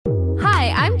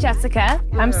I'm Jessica.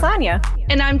 I'm Sonia.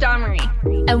 And I'm Dawn-Marie.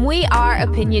 And we are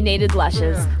Opinionated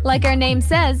Lushes. Like our name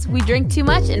says, we drink too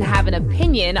much and have an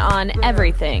opinion on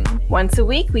everything. Once a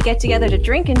week, we get together to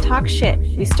drink and talk shit.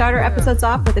 We start our episodes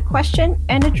off with a question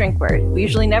and a drink word. We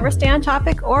usually never stay on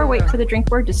topic or wait for the drink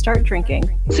word to start drinking.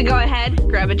 So go ahead,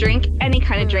 grab a drink, any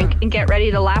kind of drink, and get ready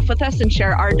to laugh with us and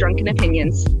share our drunken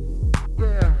opinions.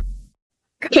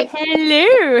 Okay.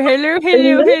 Hello.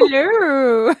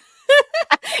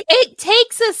 It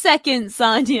takes a second,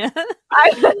 Sonia.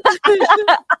 I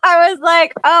was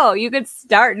like, oh, you could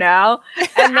start now.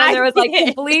 And then there was like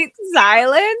complete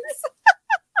silence.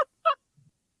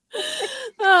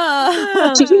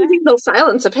 She didn't think no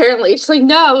silence, apparently. She's like,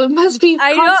 no, it must be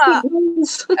I constant know.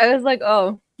 noise. I was like,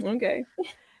 oh, okay.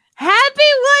 Happy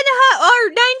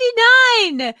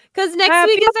 199! Because next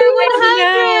week is our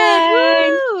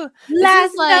 100! Woo!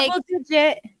 Last like, double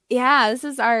digit. Yeah, this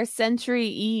is our century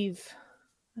eve.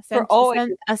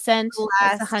 Ascent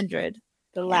 100.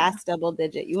 The last double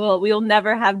digit. We'll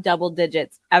never have double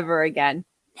digits ever again.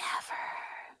 Never.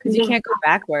 Because you can't go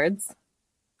backwards.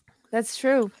 That's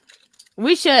true.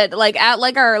 We should, like, at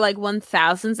like our like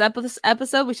 1000th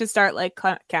episode, we should start like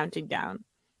counting down.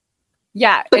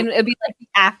 Yeah, and it'd be like the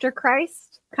after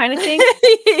Christ kind of thing.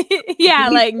 Yeah,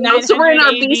 like So we're in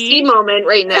our BC moment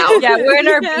right now. Yeah, we're in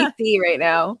our BC right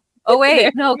now. Oh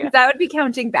wait, no, because that would be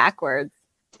counting backwards.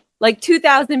 Like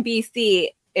 2000 BC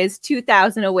is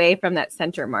 2000 away from that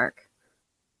center mark.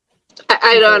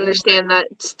 I don't understand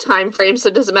that time frame, so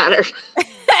it doesn't matter.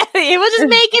 It will just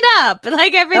make it up,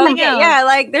 like everything else. Yeah,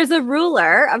 like there's a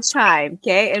ruler of time,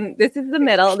 okay? And this is the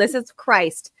middle. This is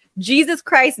Christ. Jesus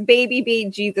Christ,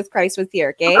 baby Jesus Christ was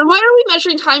here, okay? And why are we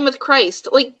measuring time with Christ?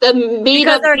 Like the made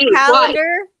because up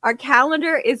our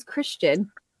calendar is Christian,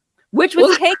 which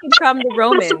was taken from the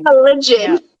Romans. It's a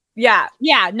religion. Yeah.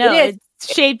 No, it's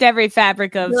shaped every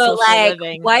fabric of social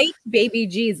living. White baby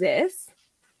Jesus.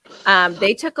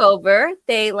 They took over.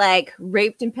 They like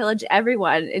raped and pillaged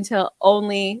everyone until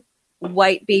only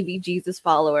white baby Jesus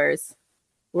followers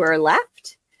were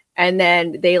left. And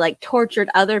then they like tortured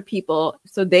other people,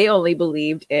 so they only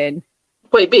believed in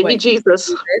white baby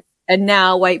Jesus. And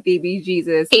now white baby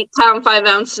Jesus, 8 pound 5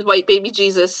 ounce white baby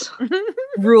Jesus,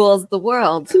 rules the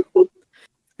world,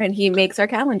 and he makes our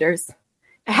calendars.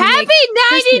 Happy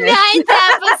 99th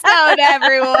episode,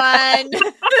 everyone!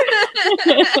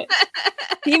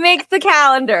 He makes the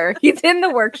calendar. He's in the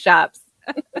workshops.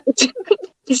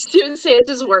 He's doing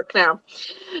Santa's work now.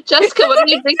 Jessica, what are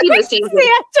you drinking this season?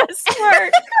 Santa's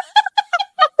work.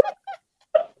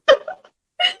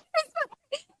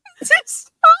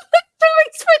 Just all the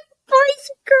toys with boys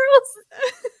and girls.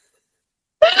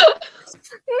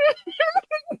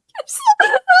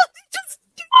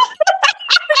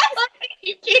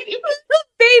 You can't even.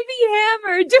 Baby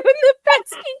Hammer doing the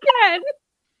best he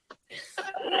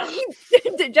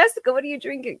can. Jessica, what are you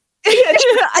drinking?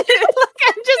 Look,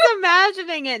 I'm just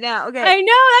imagining it now. Okay, I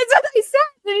know, that's what I said.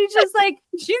 And he's just like,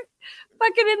 she's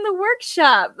fucking in the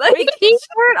workshop. Like, my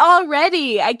t-shirt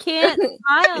already. I can't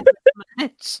smile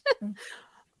much.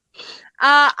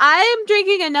 I am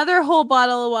drinking another whole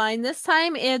bottle of wine. This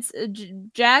time it's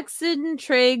Jackson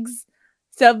Triggs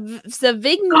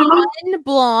Sauvignon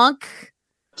Blanc.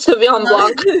 Sauvignon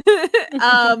Blanc.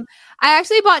 I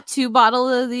actually bought 2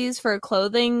 bottles of these for a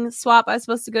clothing swap I was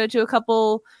supposed to go to a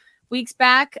couple weeks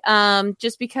back,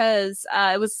 just because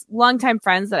it was longtime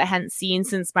friends that I hadn't seen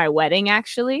since my wedding,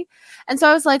 actually. And so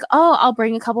I was like, oh, I'll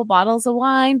bring a couple bottles of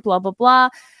wine, blah, blah, blah.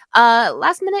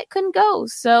 Last minute couldn't go.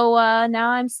 So now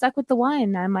I'm stuck with the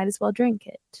wine. I might as well drink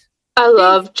it. I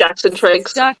love Jackson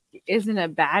Triggs. Stuck isn't a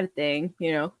bad thing,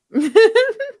 you know.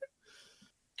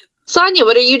 Sonia,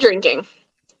 what are you drinking?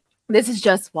 This is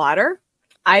just water.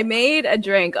 I made a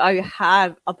drink. I'll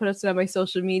put it on my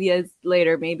social medias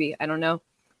later, maybe. I don't know.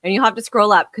 And you'll have to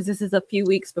scroll up because this is a few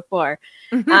weeks before.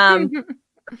 I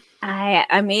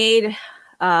made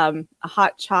a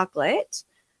hot chocolate,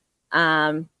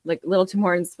 like little Tim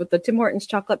Hortons with the Tim Hortons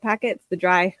chocolate packets, the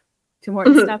dry Tim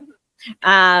Hortons stuff.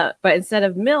 But instead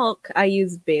of milk, I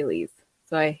used Bailey's.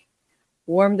 So I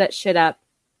warmed that shit up.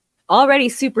 Already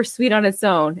super sweet on its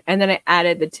own. And then I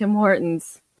added the Tim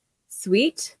Hortons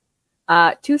sweet.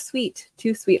 Too sweet.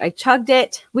 I chugged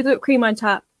it with whipped cream on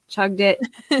top. Chugged it.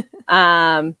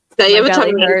 Now you have a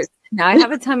tummy ache. Now I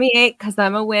have a tummy ache because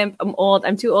I'm a wimp. I'm old.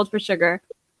 I'm too old for sugar.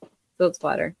 So it's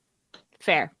water.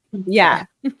 Fair. Yeah.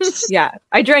 Yeah.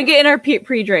 I drank it in our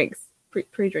pre-drinks.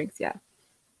 Pre-drinks, yeah.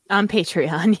 On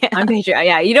Patreon, yeah. On Patreon,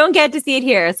 yeah. You don't get to see it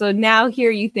here. So now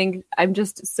here you think I'm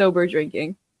just sober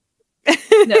drinking. No.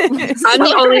 I'm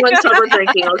the only one sober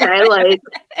drinking, okay? Like,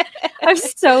 I'm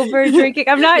sober drinking.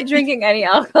 I'm not drinking any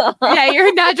alcohol. Yeah,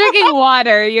 you're not drinking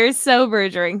water. You're sober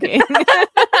drinking.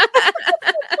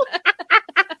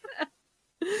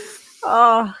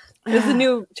 Oh, there's a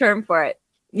new term for it.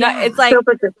 Yeah. It's like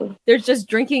sober drinking. there's just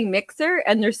drinking mixer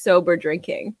and there's sober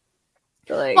drinking.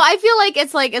 So like, Well, I feel like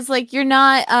it's like you're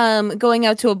not going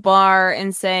out to a bar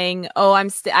and saying, "Oh, I'm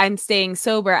staying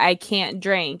sober. I can't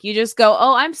drink." You just go,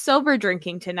 "Oh, I'm sober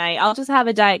drinking tonight. I'll just have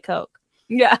a Diet Coke."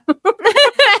 yeah.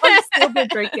 I'm sober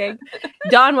drinking.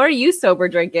 Dawn, what are you sober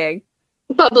drinking?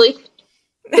 Bubbly.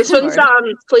 This one's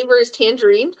flavor is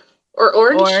tangerine or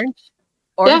orange.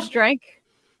 Orange drink.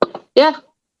 Yeah.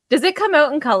 Does it come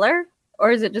out in color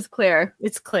or is it just clear?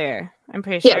 It's clear. I'm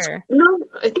pretty Yes. sure. No,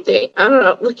 I don't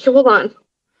know. Look, hold on.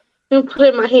 I'm gonna put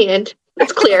it in my hand.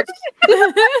 It's clear.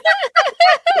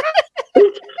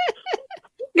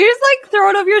 You just like throw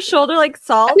it over your shoulder like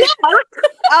salt.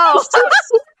 Oh, it's so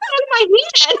in my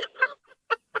hand.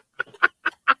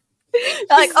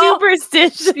 Like, oh,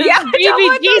 Superstitious. Yeah, Baby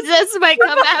Jesus might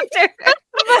come after.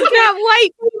 That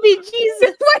white baby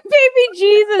Jesus. my baby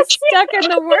Jesus stuck in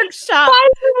the workshop.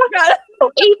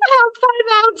 8 pound, 5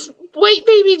 ounce white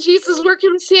baby Jesus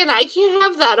working with Santa. I can't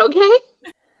have that, okay?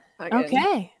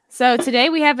 Okay. So today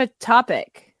we have a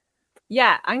topic.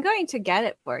 Yeah, I'm going to get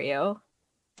it for you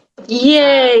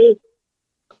Yay.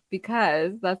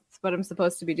 because that's what I'm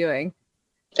supposed to be doing.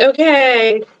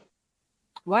 Okay.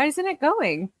 Why isn't it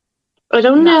going? I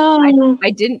don't know.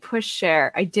 I didn't push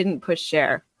share.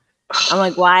 I'm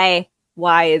like,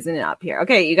 why isn't it up here?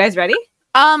 Okay, you guys ready?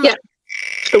 Yeah.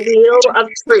 The wheel of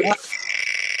truth.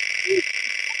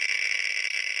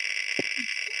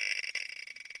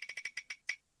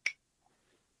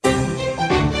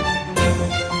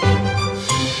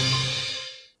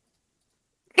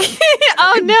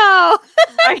 Oh no.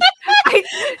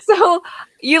 So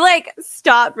you like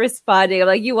stopped responding. I'm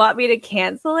like, you want me to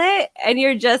cancel it? And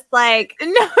you're just like,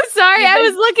 No, sorry. I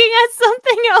was looking at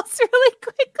something else really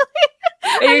quickly.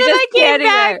 and you're then just I came standing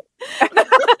back. there.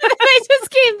 I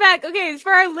just came back. Okay,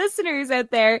 for our listeners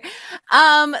out there,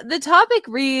 the topic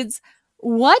reads,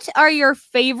 what are your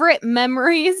favorite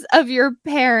memories of your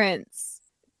parents?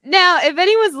 Now, if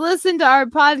anyone's listened to our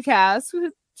podcast,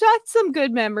 we've talked some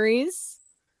good memories.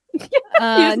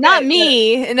 Not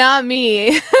me.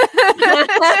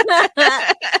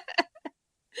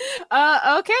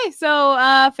 Okay,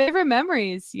 so favorite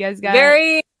memories. You guys got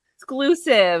Very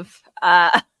exclusive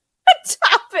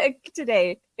topic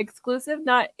today. Exclusive,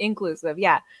 not inclusive.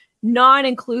 Yeah.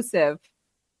 Non-inclusive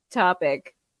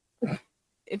topic.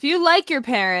 If you like your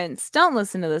parents, don't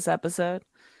listen to this episode.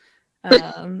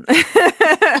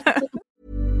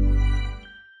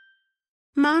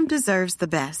 Mom deserves the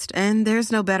best, and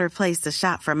there's no better place to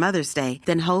shop for Mother's Day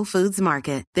than Whole Foods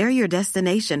Market. They're your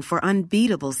destination for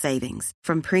unbeatable savings,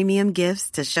 from premium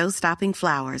gifts to show-stopping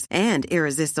flowers and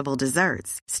irresistible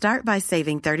desserts. Start by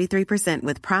saving 33%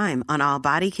 with Prime on all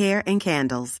body care and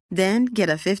candles. Then get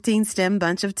a 15-stem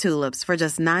bunch of tulips for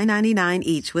just $9.99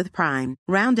 each with Prime.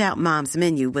 Round out Mom's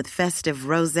menu with festive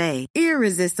rosé,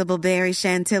 irresistible berry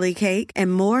chantilly cake,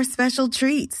 and more special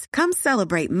treats. Come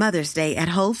celebrate Mother's Day at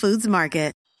Whole Foods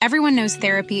Market. Everyone knows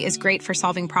therapy is great for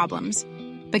solving problems,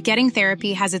 but getting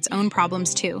therapy has its own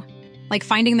problems too, like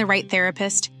finding the right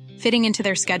therapist, fitting into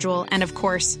their schedule, and of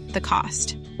course, the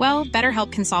cost. Well,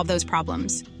 BetterHelp can solve those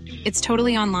problems. It's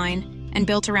totally online and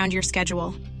built around your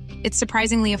schedule. It's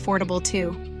surprisingly affordable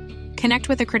too. Connect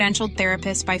with a credentialed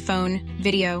therapist by phone,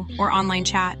 video, or online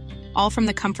chat, all from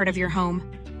the comfort of your home.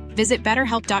 Visit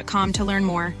BetterHelp.com to learn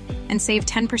more and save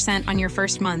 10% on your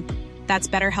first month. That's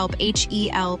BetterHelp,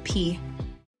 H-E-L-P.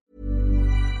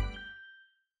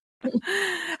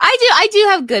 I do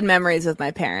have good memories with my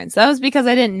parents. That was because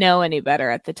I didn't know any better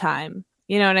at the time.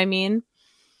 You know what I mean?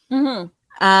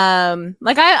 Mm-hmm.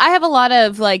 Like I have a lot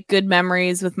of like good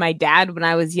memories with my dad when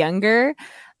I was younger.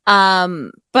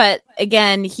 But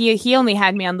again, he only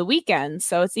had me on the weekends,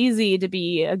 so it's easy to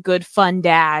be a good fun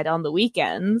dad on the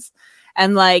weekends.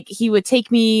 And like he would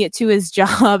take me to his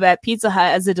job at Pizza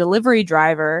Hut as a delivery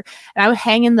driver, and I would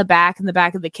hang in the back of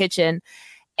the kitchen.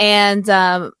 And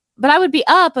but I would be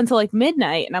up until like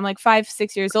midnight, and I'm like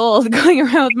 5-6 years old going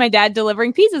around with my dad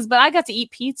delivering pizzas. But I got to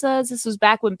eat pizzas. This was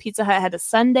back when Pizza Hut had a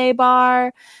Sunday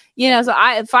bar, you know. So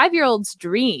a 5-year-old's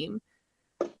dream.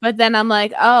 But then I'm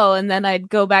like, oh, and then I'd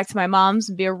go back to my mom's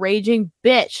and be a raging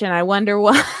bitch, and I wonder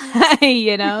why,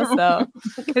 you know. So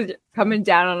Because you're coming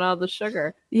down on all the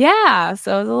sugar. yeah,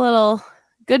 so it was a little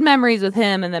good memories with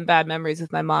him, and then bad memories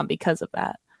with my mom because of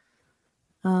that.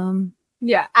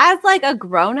 Yeah. As like a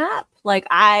grown up, like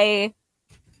I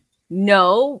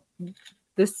know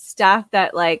the stuff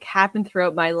that like happened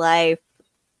throughout my life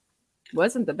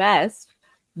wasn't the best,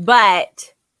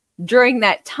 but during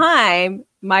that time,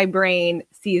 my brain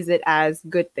sees it as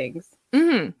good things.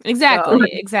 Exactly. So,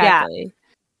 exactly.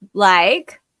 Yeah.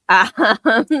 Like,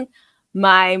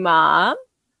 my mom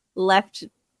left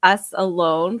us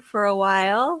alone for a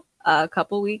while, a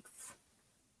couple weeks,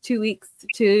 2 weeks,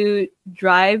 to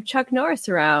drive Chuck Norris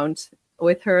around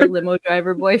with her limo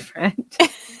driver boyfriend.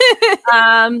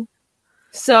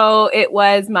 So it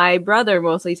was my brother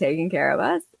mostly taking care of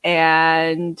us,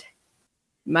 and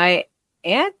my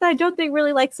aunt, I don't think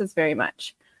really likes us very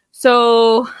much.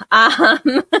 So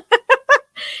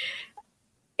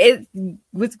it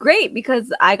was great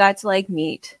because I got to like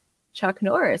meet Chuck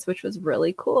Norris, which was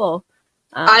really cool.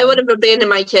 I would have abandoned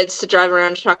my kids to drive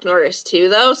around Chuck Norris too,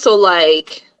 though. So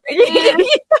like, yeah.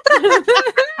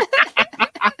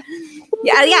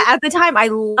 At the time, I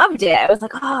loved it. I was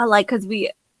like, oh, like because we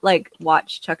like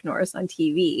watched Chuck Norris on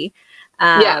TV,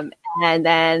 and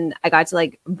then I got to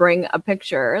like bring a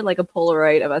picture, like a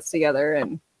Polaroid of us together,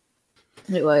 and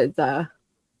it was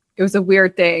a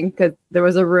weird thing because there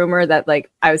was a rumor that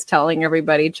like I was telling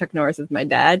everybody Chuck Norris is my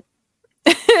dad.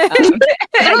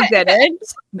 I didn't,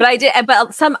 but I did.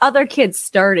 But some other kids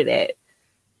started it.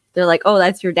 They're like, "Oh,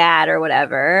 that's your dad" or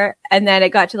whatever, and then it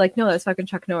got to like, "No, that's fucking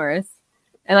Chuck Norris."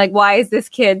 And like, why is this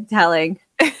kid telling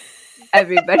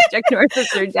everybody Chuck Norris is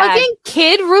their dad? Fucking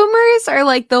kid rumors are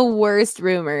like the worst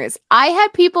rumors. I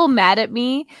had people mad at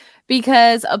me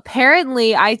because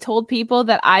apparently I told people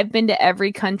that I've been to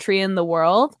every country in the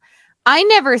world. I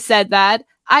never said that.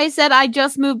 I said I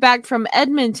just moved back from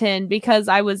Edmonton because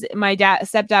my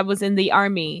stepdad was in the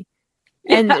army.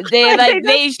 And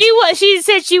she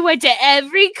said she went to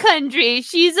every country.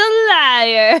 She's a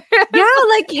liar. Yeah,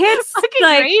 like kids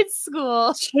like grade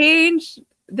school change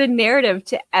the narrative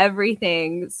to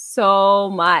everything so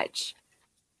much.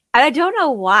 And I don't know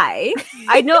why.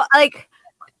 I know like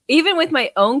even with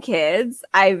my own kids,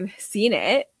 I've seen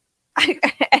it.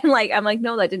 And like I'm like,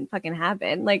 no, that didn't fucking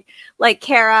happen. Like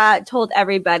Kara told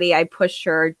everybody I pushed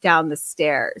her down the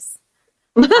stairs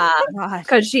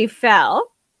because she fell.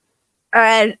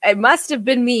 And it must have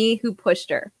been me who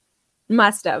pushed her.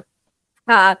 Must have.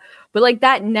 But like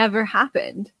that never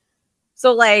happened.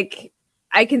 So like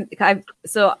I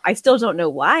still don't know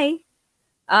why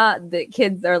the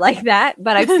kids are like that,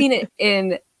 but I've seen it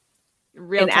in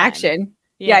real time. Action.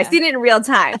 Yeah, I've seen it in real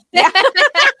time. Yeah.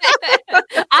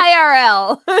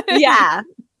 IRL. Yeah.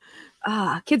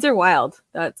 Kids are wild.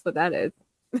 That's what that is.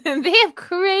 They have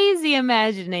crazy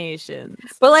imaginations.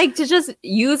 But like to just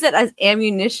use it as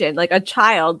ammunition, like a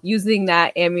child using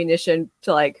that ammunition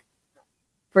to like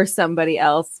for somebody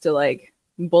else to like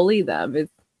bully them is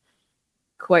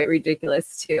quite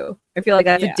ridiculous too. I feel like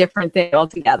that's a different thing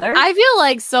altogether. I feel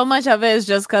like so much of it is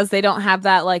just because they don't have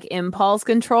that like impulse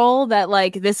control that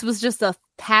like this was just a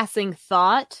passing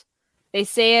thought. They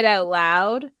say it out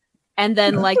loud, and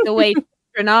then like the way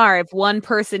are, if one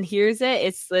person hears it,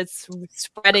 it's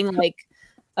spreading like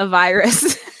a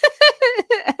virus.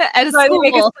 At so school.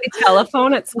 They make us play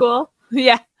telephone at school.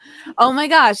 Yeah. Oh my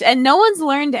gosh. And no one's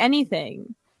learned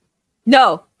anything.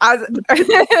 No.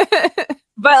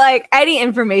 But like any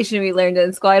information we learned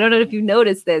in school, I don't know if you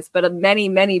noticed this, but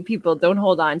many people don't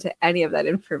hold on to any of that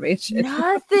information.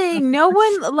 Nothing. No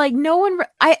one.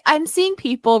 I'm seeing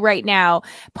people right now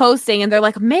posting and they're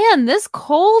like, man, this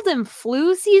cold and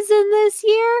flu season this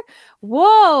year.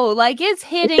 Whoa. Like it's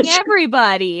hitting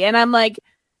everybody. And I'm like,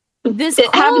 this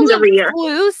happens every year.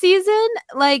 Flu season.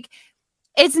 Like,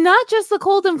 it's not just the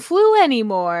cold and flu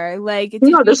anymore. Like,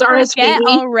 no, there's RSV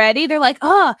already. They're like,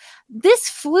 oh, this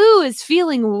flu is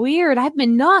feeling weird. I've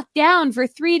been knocked down for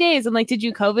 3 days. I'm like, did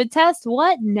you COVID test?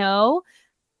 What? No.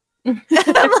 I'm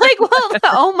like, well,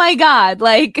 oh my God.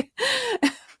 Like,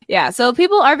 yeah. So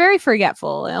people are very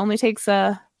forgetful. It only takes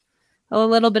a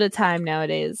little bit of time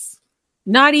nowadays.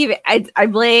 Not even. I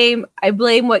blame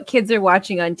what kids are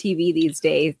watching on TV these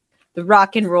days. The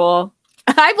rock and roll.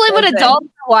 I blame what adults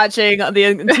are watching on the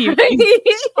TV.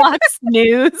 Fox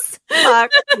News.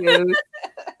 Fox News.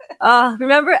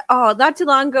 Remember? Oh, not too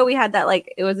long ago we had that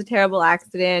like it was a terrible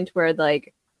accident where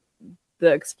like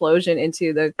the explosion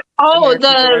into the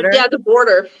the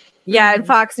border. Yeah, and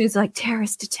Fox News like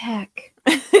terrorist attack.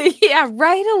 Yeah,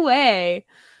 right away.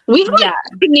 We have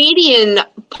Canadian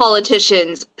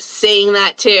politicians saying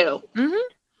that too. Mm-hmm.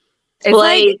 It's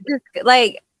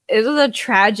like it was a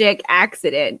tragic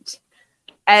accident.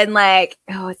 And like,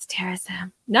 oh, it's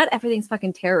terrorism. Not everything's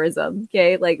fucking terrorism.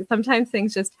 Okay. Like sometimes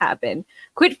things just happen.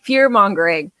 Quit fear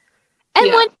mongering. And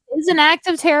when it's an act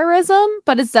of terrorism,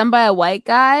 but it's done by a white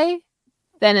guy,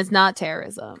 then it's not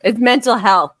terrorism. It's mental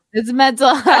health. It's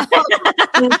mental health.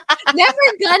 Never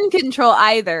gun control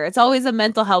either. It's always a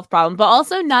mental health problem, but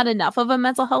also not enough of a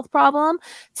mental health problem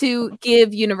to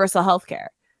give universal health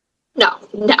care. No.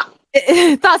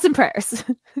 Thoughts and prayers.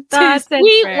 Thoughts and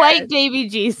Sweet prayers. white baby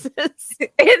Jesus.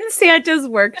 In Santa's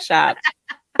workshop.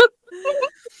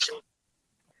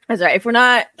 That's right. If we're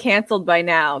not canceled by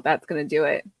now, that's going to do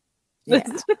it. Yeah.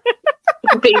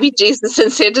 Baby Jesus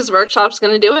in Santa's workshop's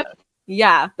going to do it.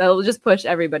 Yeah, that'll just push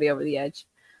everybody over the edge.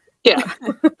 Yeah.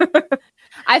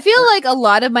 I feel like a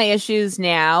lot of my issues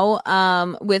now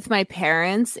with my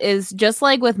parents is just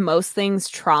like with most things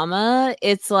trauma.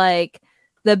 It's like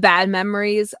the bad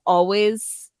memories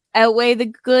always outweigh the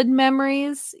good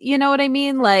memories. You know what I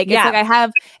mean? Like,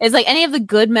 it's like any of the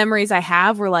good memories I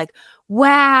have were like,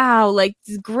 wow, like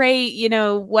great,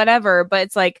 whatever. But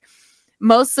it's like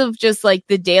most of just like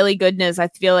the daily goodness, I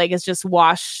feel like is just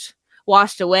washed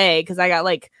away because I got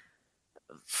like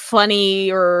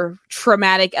funny or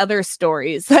traumatic other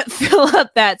stories that fill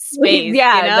up that space.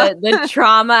 Yeah, the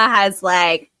trauma has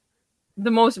like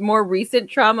the more recent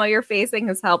trauma you're facing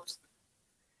has helped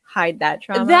hide that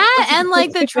trauma. That and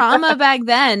like the trauma back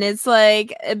then, it's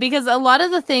like because a lot of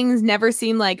the things never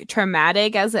seem like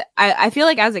traumatic I feel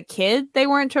like as a kid they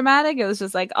weren't traumatic. It was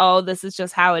just like, oh, this is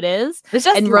just how it is. It's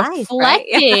just and life,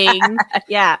 reflecting. right?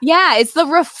 Yeah, it's the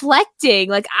reflecting.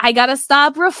 Like I gotta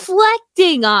stop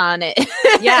reflecting on it.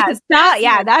 Yeah, stop.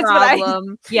 Yeah, that's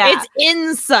problem. It's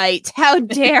insight. How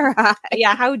dare I?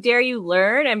 Yeah, how dare you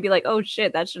learn and be like, oh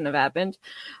shit, that shouldn't have happened.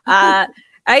 I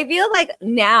feel like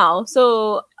now,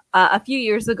 so a few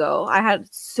years ago, I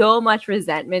had so much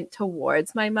resentment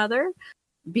towards my mother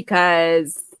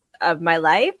because of my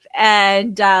life.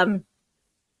 And,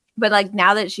 but like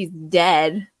now that she's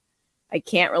dead, I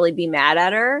can't really be mad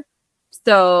at her.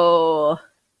 So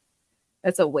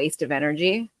that's a waste of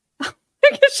energy.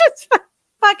 It's just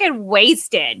fucking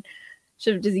wasted.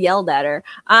 Should have just yelled at her.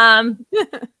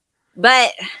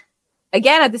 But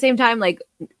again, at the same time, like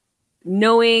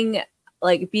knowing,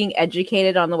 like being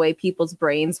educated on the way people's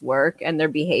brains work and their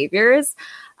behaviors.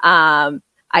 I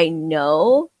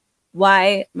know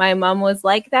why my mom was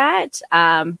like that.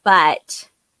 But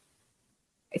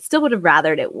I still would have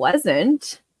rathered it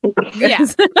wasn't. Yeah.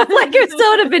 Like it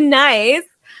still would have been nice.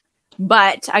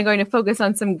 But I'm going to focus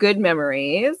on some good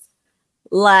memories.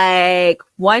 Like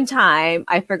one time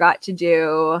I forgot to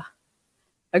do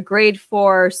a grade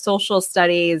 4 social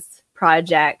studies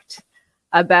project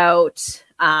about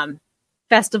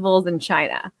festivals in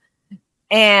China.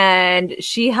 And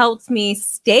she helped me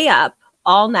stay up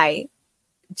all night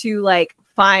to like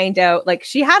find out, like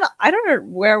she had, I don't know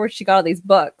where she got all these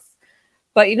books,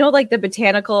 but like the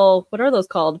botanical, what are those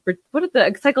called? What are the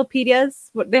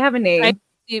encyclopedias? What they have a name?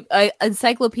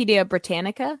 Encyclopedia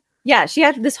Britannica. Yeah, she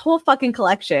had this whole fucking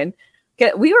collection.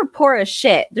 We were poor as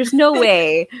shit. There's no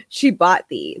way she bought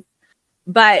these.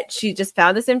 But she just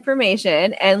found this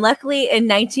information. And luckily in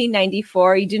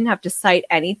 1994, you didn't have to cite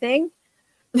anything.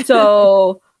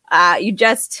 So you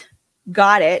just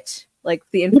got it, like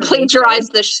the information.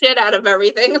 Plagiarized the shit out of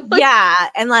everything. Yeah.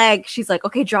 And like, she's like,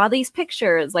 okay, draw these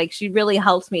pictures. Like she really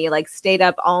helped me, like stayed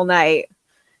up all night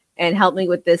and helped me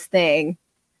with this thing.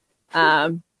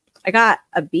 I got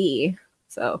a B.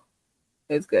 So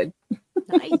it was good.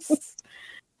 Nice.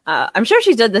 I'm sure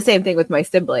she did the same thing with my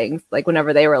siblings. Like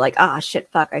whenever they were like, "Ah, shit,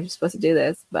 fuck, I'm supposed to do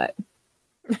this," but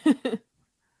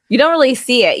you don't really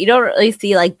see it. You don't really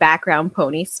see like background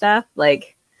pony stuff.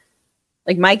 Like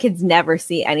my kids never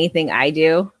see anything I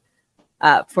do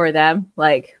for them.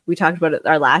 Like we talked about it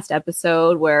our last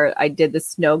episode where I did the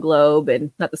snow globe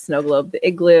and not the snow globe, the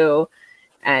igloo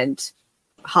and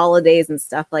holidays and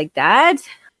stuff like that.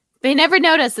 They never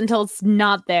notice until it's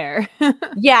not there.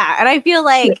 Yeah, and I feel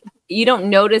like you don't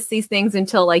notice these things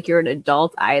until like you're an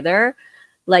adult either.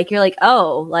 Like you're like,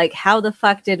 oh, like how the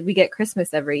fuck did we get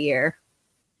Christmas every year?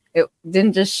 It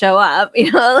didn't just show up,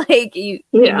 like you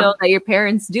know that your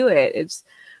parents do it.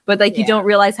 But like you don't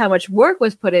realize how much work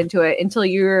was put into it until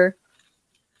you're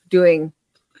doing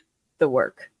the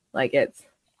work. Like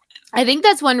I think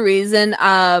that's one reason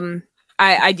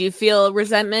I do feel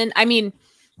resentment. I mean,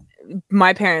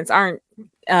 my parents aren't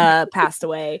passed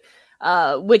away,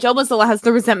 which almost allows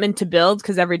the resentment to build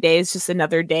because every day is just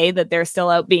another day that they're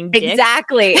still out being dicks.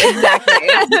 Exactly. So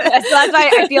that's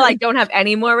why I feel like don't have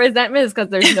any more resentment is because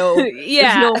there's no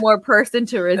more person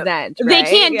to resent. Right? They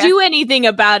can't do anything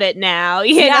about it now.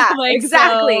 Exactly.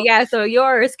 So, yeah, so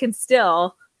yours can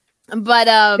still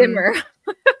simmer.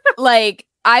 Like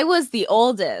I was the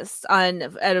oldest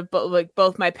like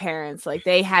both my parents. Like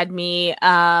they had me.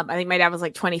 I think my dad was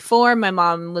like 24. My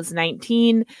mom was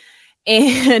 19,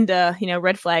 and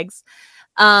red flags.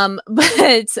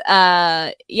 But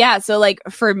yeah, so like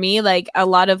for me, like a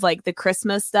lot of like the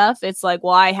Christmas stuff, it's like,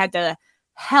 well, I had to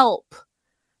help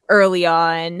early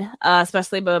on,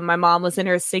 especially when my mom was in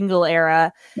her single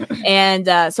era.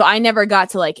 And so I never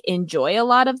got to like enjoy a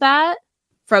lot of that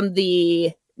from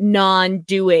the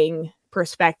non-doing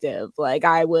perspective. Like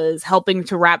I was helping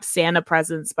to wrap Santa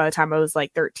presents by the time I was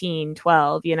like 13,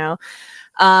 12, you know?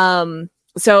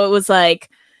 So it was like,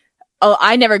 oh,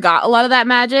 I never got a lot of that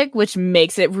magic, which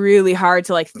makes it really hard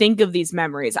to like think of these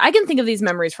memories. I can think of these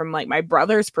memories from like my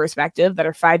brother's perspective that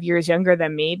are 5 years younger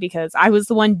than me because I was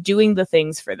the one doing the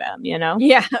things for them, you know?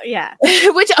 Yeah.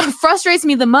 Which frustrates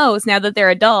me the most now that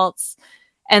they're adults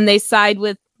and they side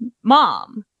with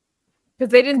mom.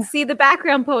 Because they didn't see the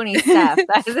background pony stuff.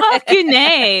 Fucking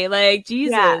A. Like,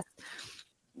 Jesus. Yeah.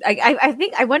 I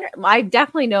think, I wonder, I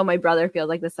definitely know my brother feels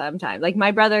like this sometimes. Like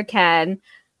my brother Ken,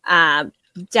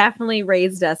 definitely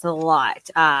raised us a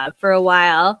lot. For a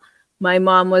while, my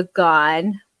mom was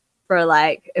gone for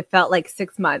like, it felt like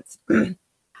 6 months.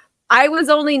 I was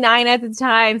only 9 at the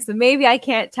time, so maybe I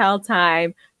can't tell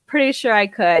time. Pretty sure I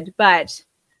could, but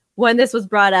when this was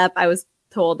brought up, I was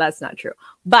told that's not true.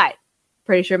 But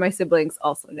pretty sure my siblings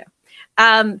also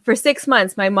know. For 6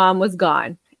 months, my mom was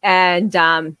gone, and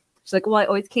she's like, "Well, I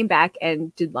always came back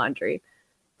and did laundry."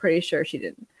 Pretty sure she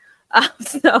didn't.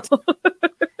 So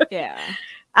yeah.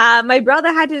 My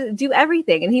brother had to do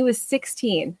everything, and he was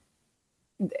 16.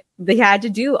 They had to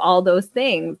do all those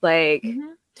things, like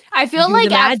I feel do like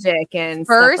the magic and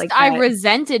first stuff like I that.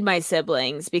 resented my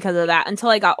siblings because of that until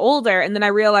I got older, and then I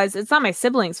realized it's not my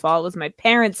siblings' fault; it was my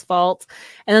parents' fault.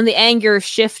 And then the anger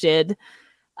shifted,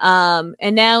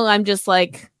 and now I'm just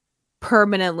like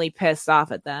permanently pissed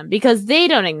off at them because they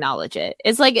don't acknowledge it.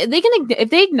 It's like they can, if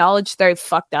they acknowledge they're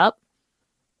fucked up,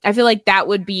 I feel like that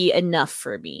would be enough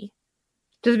for me.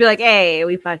 Just be like, "Hey,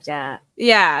 we fucked up."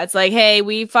 Yeah, it's like, hey,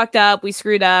 we fucked up, we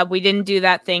screwed up, we didn't do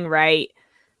that thing right.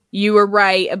 You were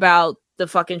right about the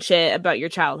fucking shit about your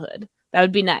childhood. That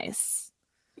would be nice.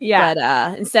 Yeah.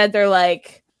 But instead they're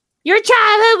like, your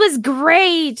childhood was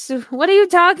great. What are you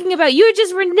talking about? You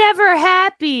just were never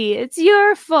happy. It's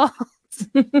your fault.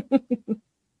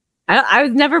 I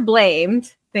was never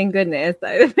blamed. Thank goodness.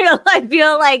 I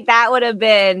feel like that would have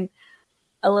been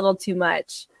a little too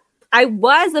much. I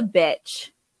was a bitch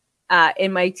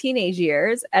in my teenage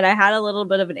years, and I had a little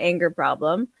bit of an anger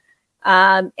problem.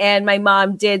 And my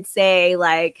mom did say,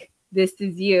 like, this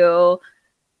is you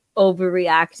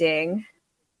overreacting.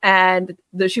 And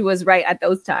she was right at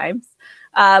those times.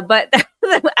 But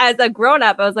as a grown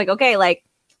up, I was like, okay, like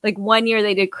 1 year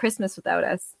they did Christmas without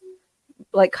us.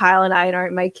 Like Kyle and I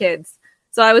and my kids.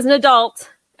 So I was an adult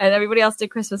and everybody else did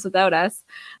Christmas without us.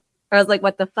 I was like,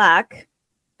 what the fuck?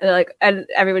 And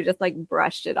everybody just like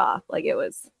brushed it off. Like it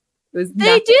was They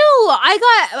nothing. do.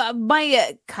 I got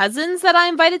my cousins that I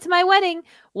invited to my wedding.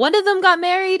 One of them got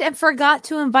married and forgot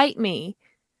to invite me.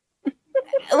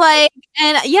 Like,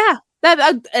 and yeah,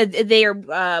 that they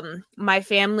are. My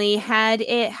family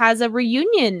has a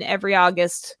reunion every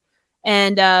August,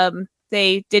 and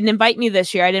they didn't invite me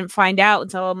this year. I didn't find out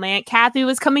until my Aunt Kathy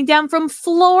was coming down from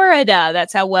Florida.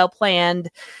 That's how well planned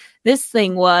this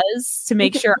thing was to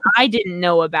make sure I didn't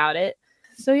know about it.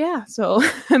 So yeah, so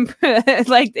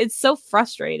like it's so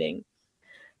frustrating.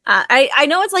 I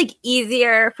know it's like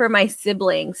easier for my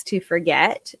siblings to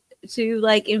forget to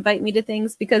like invite me to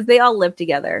things because they all live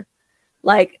together.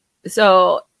 Like,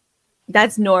 so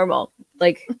that's normal.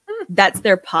 Like that's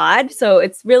their pod. So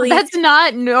it's really that's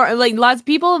not like lots of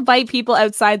people invite people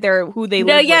outside their who they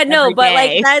live with but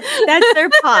day. like that's their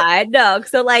pod. No,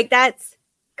 so like that's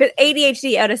because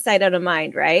ADHD, out of sight, out of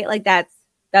mind, right? Like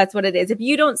that's what it is. If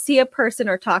you don't see a person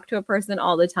or talk to a person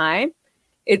all the time,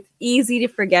 it's easy to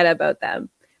forget about them.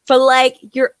 But like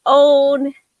your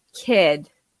own kid,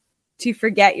 to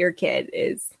forget your kid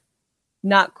is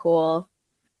not cool.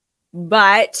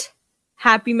 But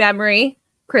happy memory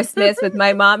Christmas with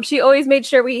my mom. She always made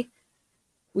sure we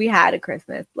had a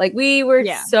Christmas. Like we were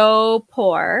so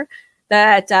poor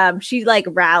that she like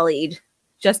rallied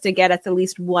just to get us at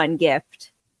least one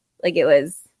gift. Like it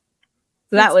was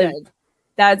so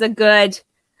that was a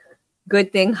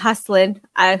good thing. Hustling.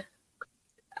 I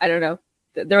don't know.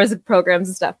 There was programs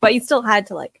and stuff, but you still had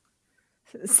to like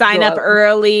sign up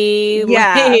early.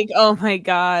 Yeah. Like, oh my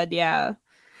God. Yeah.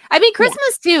 I mean,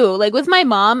 Christmas too. Like with my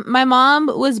mom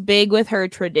was big with her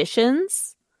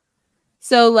traditions.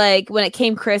 So like when it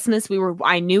came Christmas,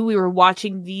 I knew we were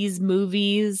watching these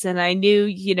movies and I knew,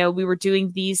 we were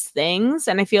doing these things.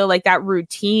 And I feel like that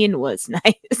routine was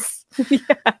nice.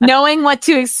 Knowing what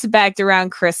to expect around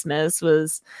Christmas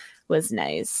was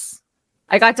nice.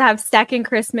 I got to have second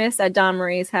Christmas at Dawn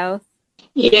Marie's house.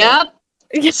 Yep.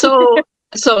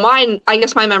 So mine, I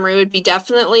guess my memory would be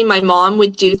definitely my mom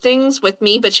would do things with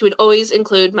me, but she would always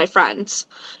include my friends.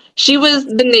 She was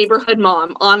the neighborhood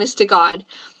mom, honest to God.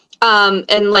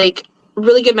 And like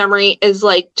really good memory is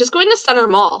like just going to Center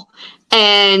Mall,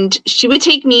 and she would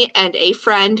take me and a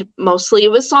friend, mostly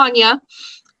it was Sonia,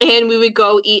 and we would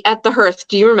go eat at the Hearth.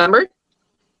 Do you remember?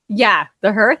 Yeah,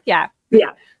 the Hearth. Yeah.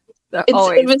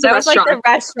 Always. It was like the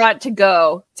restaurant to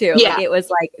go to. Yeah. Like, it was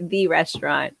like the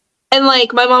restaurant. And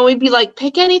like my mom would be like,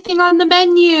 pick anything on the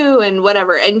menu and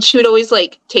whatever. And she would always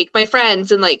like take my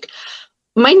friends, and like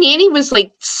my nanny was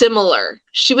like similar.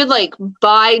 She would like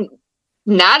buy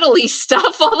Natalie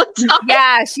stuff all the time.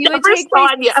 Yeah, she would take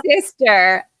my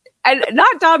sister, and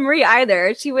not Dawn Marie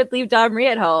either. She would leave Dawn Marie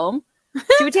at home.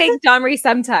 She would take Dawn Marie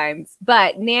sometimes,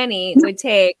 but Nanny would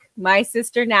take my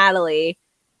sister Natalie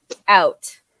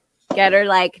out, get her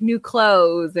like new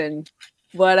clothes and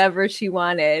whatever she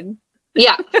wanted.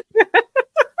 Yeah.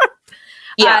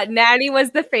 Nanny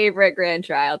was the favorite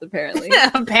grandchild, apparently.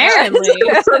 Apparently.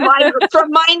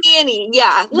 from my nanny.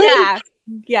 Yeah.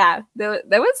 Yeah. That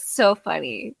was so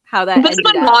funny how that But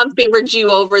my mom favored you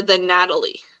over than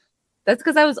Natalie. That's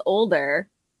because I was older.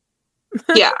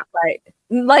 Yeah.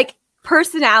 like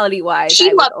personality wise.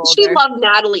 She loved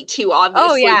Natalie too, obviously.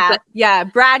 Oh yeah. Yeah.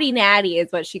 Bratty Natty is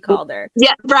what she called her.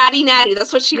 Yeah, Bratty Natty.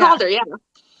 That's what she called her, yeah.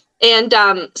 And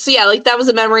so yeah, like that was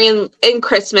a memory in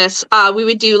Christmas. We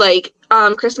would do like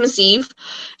Christmas Eve,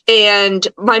 and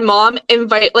my mom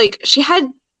she had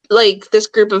like this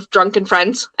group of drunken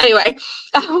friends. Anyway,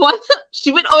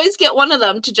 she would always get one of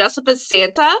them to dress up as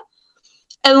Santa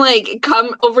and like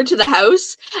come over to the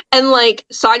house. And like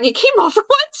Sonia came over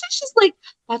once, and she's like,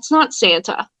 "That's not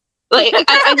Santa." Like,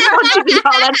 I just want you to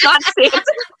know that's not Santa.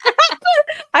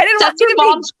 That's your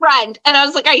mom's friend. And I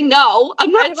was like, I know.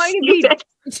 I'm not stupid.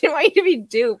 I didn't want you to be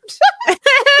duped.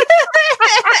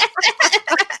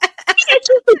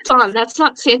 Dawn, that's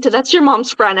not Santa. That's your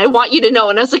mom's friend. I want you to know.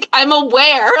 And I was like, I'm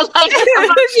aware. Like,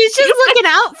 she's just looking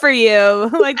out for you.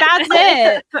 Like, that's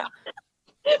it. But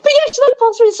yeah, she like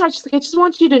pulls me aside. She's like, I just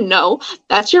want you to know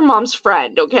that's your mom's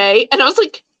friend, okay? And I was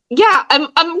like, yeah,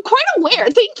 I'm quite aware.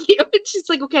 Thank you. And she's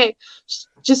like, okay,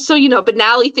 just so you know, but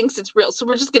Natalie thinks it's real, so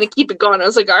we're just gonna keep it going. I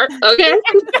was like, all right, okay.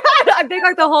 I think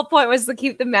like the whole point was to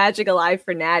keep the magic alive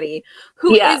for Natty,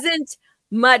 who isn't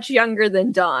much younger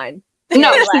than Dawn.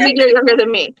 No, she's younger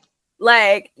than me.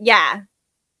 Like, yeah.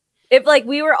 If like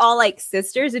we were all like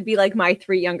sisters, it'd be like my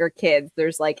 3 younger kids.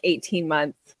 There's like 18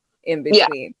 months in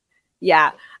between.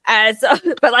 Yeah. So,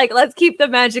 but like, let's keep the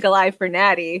magic alive for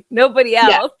Natty. Nobody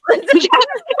else. Yeah.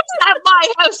 At my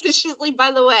house is usually,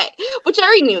 by the way, which I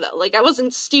already knew though. Like, I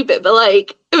wasn't stupid, but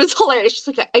like, it was hilarious. She's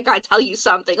like, I gotta tell you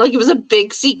something. Like, it was a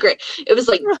big secret. It was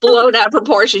like blown out of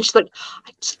proportion. She's like,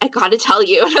 I gotta tell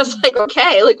you. And I was like,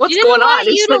 okay, like, what's going on?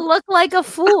 You to look like a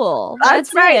fool.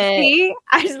 That's right. See,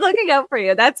 I was looking out for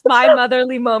you. That's my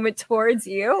motherly moment towards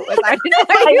you. I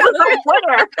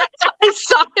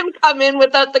saw him come in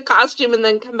without the costume and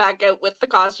then come back out with the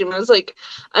costume. I was like,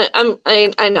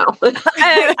 I know.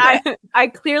 I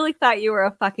clearly thought you were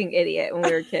a fucking idiot when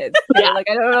we were kids. Yeah. Like,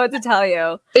 I don't know what to tell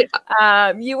you.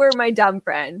 You were my dumb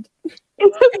friend.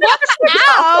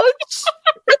 Ouch!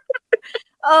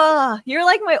 Oh, you're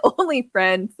like my only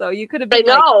friend, so you could have been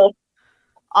like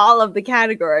all of the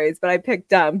categories, but I picked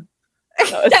dumb.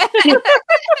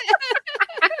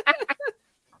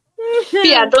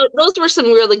 Yeah, those were some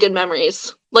really good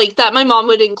memories. Like that my mom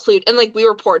would include, and like we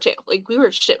were poor too. Like we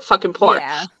were shit fucking poor.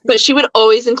 Yeah. But she would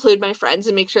always include my friends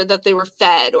and make sure that they were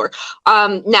fed. Or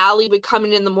Natalie would come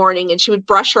in the morning and she would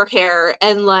brush her hair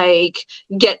and like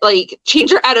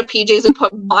change her out of PJs and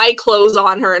put my clothes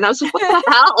on her. And I was like, what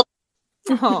the hell?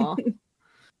 Oh.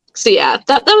 So yeah,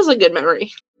 that was a good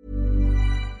memory.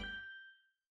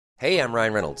 Hey, I'm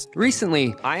Ryan Reynolds.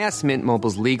 Recently, I asked Mint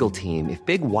Mobile's legal team if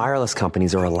big wireless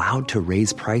companies are allowed to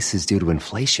raise prices due to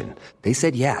inflation. They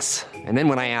said yes. And then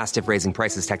when I asked if raising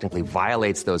prices technically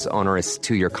violates those onerous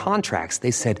 2-year contracts, they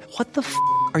said, what the f***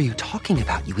 are you talking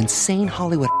about, you insane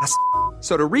Hollywood ass f-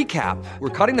 So to recap, we're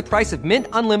cutting the price of Mint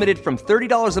Unlimited from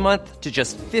 $30 a month to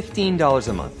just $15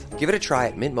 a month. Give it a try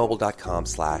at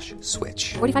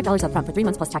mintmobile.com/switch. $45 up front for 3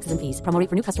 months plus taxes and fees. Promo rate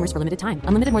for new customers for limited time.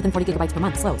 Unlimited more than 40 gigabytes per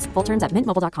month. Slows full terms at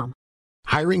mintmobile.com.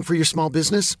 Hiring for your small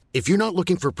business? If you're not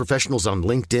looking for professionals on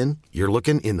LinkedIn, you're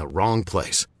looking in the wrong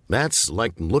place. That's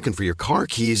like looking for your car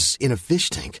keys in a fish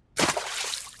tank.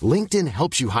 LinkedIn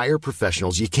helps you hire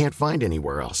professionals you can't find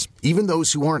anywhere else, even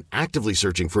those who aren't actively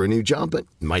searching for a new job but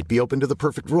might be open to the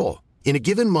perfect role. In a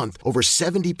given month, over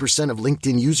 70% of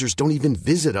LinkedIn users don't even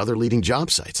visit other leading job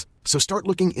sites. So start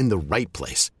looking in the right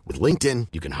place. With LinkedIn,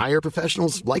 you can hire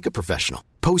professionals like a professional.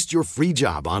 Post your free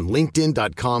job on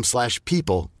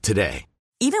linkedin.com/people today.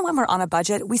 Even when we're on a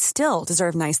budget, we still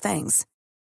deserve nice things.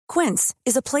 Quince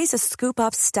is a place to scoop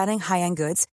up stunning high-end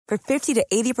goods for 50 to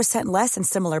 80% less than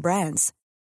similar brands.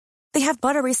 They have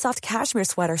buttery soft cashmere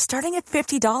sweaters starting at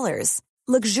 $50,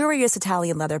 luxurious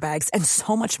Italian leather bags, and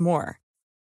so much more.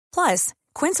 Plus,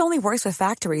 Quince only works with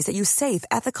factories that use safe,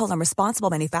 ethical, and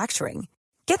responsible manufacturing.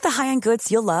 Get the high-end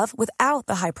goods you'll love without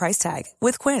the high price tag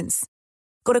with Quince.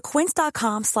 Go to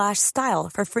quince.com/style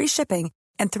for free shipping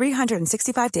and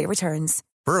 365-day returns.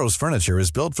 Burrow's furniture is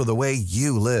built for the way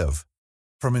you live.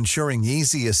 From ensuring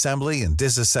easy assembly and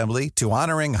disassembly to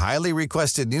honoring highly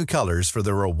requested new colors for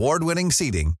their award-winning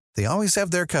seating, they always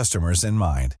have their customers in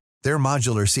mind. Their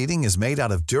modular seating is made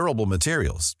out of durable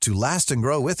materials to last and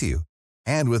grow with you.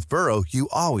 And with Burrow, you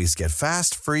always get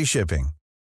fast, free shipping.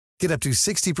 Get up to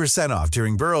 60% off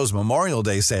during Burrow's Memorial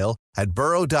Day sale at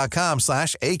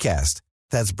burrow.com/ACAST.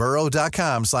 That's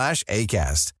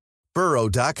burrow.com/ACAST.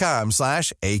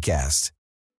 burrow.com/ACAST.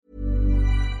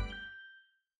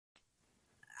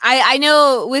 I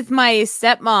know with my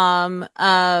stepmom,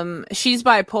 she's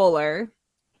bipolar.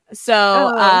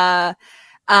 So,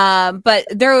 but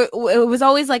it was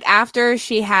always like after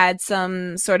she had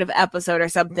some sort of episode or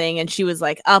something and she was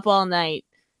like up all night,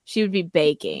 she would be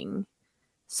baking.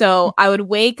 So I would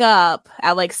wake up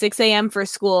at like 6 a.m. for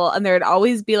school and there'd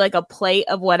always be like a plate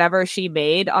of whatever she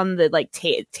made on the like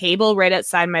table right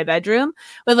outside my bedroom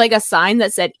with like a sign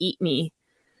that said, "Eat me."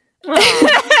 And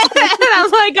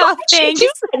I'm like, oh, thanks. Do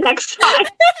that next time.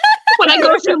 When I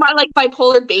go through my like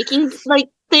bipolar baking like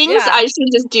things, I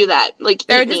just do that. Like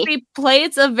there would just be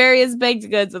plates of various baked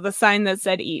goods with a sign that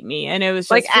said "Eat me," and it was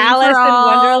just like Alice in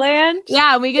Wonderland.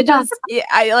 Yeah, we could just.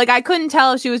 I couldn't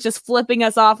tell if she was just flipping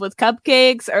us off with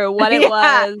cupcakes or what it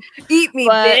was. Eat me,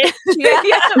 bitch.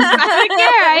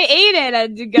 I ate it. I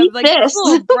got like a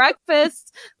little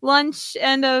breakfast, lunch,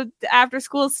 and a after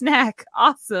school snack.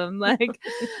 Awesome. Like,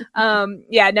 no,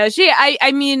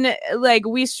 I mean, like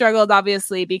we struggled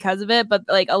obviously because of it, but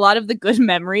like a lot of the good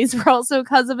memories were also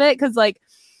because of it, because like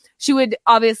she would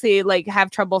obviously like have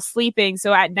trouble sleeping,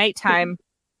 so at nighttime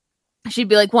she'd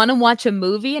be like, want to watch a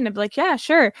movie? And I'd be like, yeah,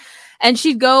 sure. And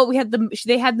she'd go,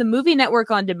 they had the movie network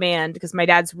on demand because my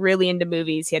dad's really into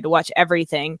movies. He had to watch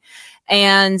everything.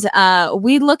 And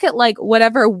we look at like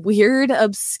whatever weird,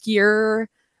 obscure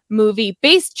movie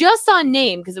based just on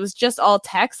name, because it was just all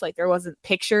text, like there wasn't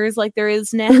pictures like there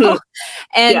is now.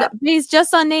 And based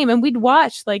just on name. And we'd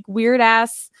watch like weird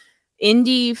ass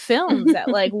indie films at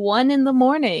like 1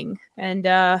 a.m.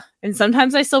 and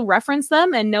sometimes I still reference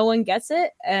them and no one gets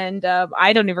it, and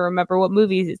I don't even remember what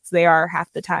movies they are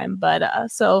half the time,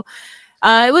 but so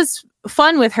it was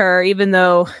fun with her, even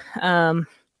though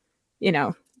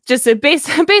just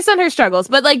based on her struggles,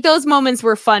 but like those moments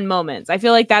were fun moments. I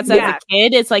feel like that's as a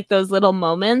kid, it's like those little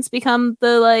moments become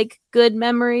the like good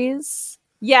memories.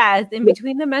 In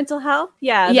between the mental health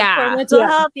mental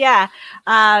health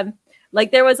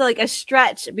like there was like a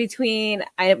stretch between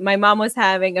my mom was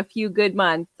having a few good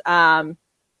months. My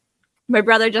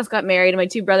brother just got married and my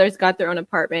two brothers got their own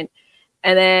apartment.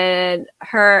 And then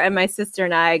her and my sister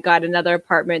and I got another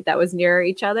apartment that was near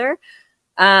each other.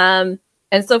 And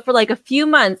so for like a few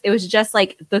months, it was just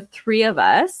like the three of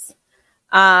us.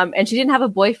 And she didn't have a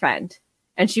boyfriend.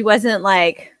 And she wasn't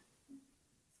like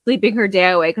sleeping her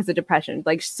day away because of depression.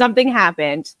 Like something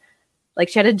happened. Like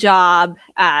she had a job.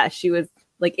 She was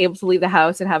like able to leave the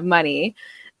house and have money.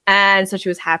 And so she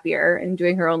was happier and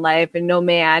doing her own life and no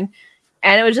man.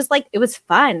 And it was just like, it was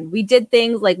fun. We did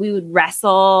things like we would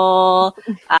wrestle,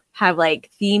 have like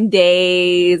theme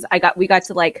days. We got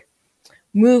to like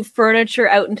move furniture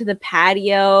out into the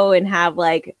patio and have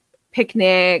like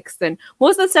picnics. And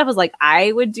most of the stuff was like,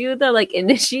 I would do the like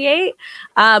initiate,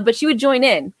 but she would join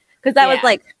in because that was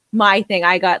like my thing.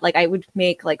 I would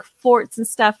make like forts and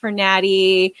stuff for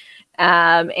Natty.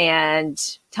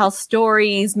 And tell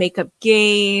stories, make up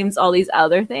games, all these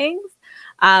other things.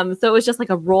 So it was just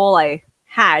like a role I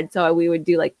had. So we would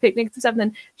do like picnics and stuff. And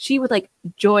then she would like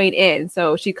join in.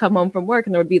 So she'd come home from work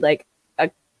and there would be like a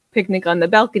picnic on the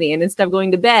balcony. And instead of going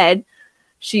to bed,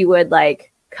 she would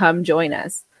like come join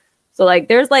us. So like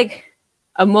there's like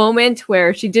a moment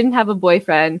where she didn't have a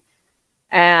boyfriend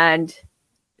and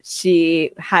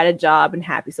she had a job and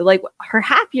happy. So like her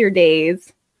happier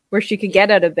days where she could get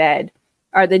out of bed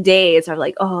are the days are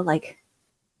like, oh, like,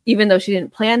 even though she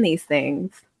didn't plan these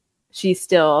things, she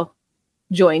still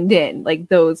joined in. Like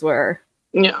those were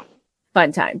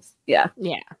fun times. Yeah.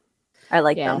 I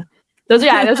like them. Those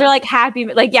are like happy.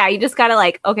 Like, you just gotta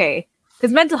like, okay.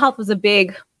 Because mental health was a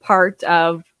big part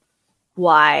of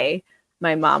why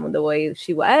my mom the way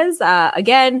she was.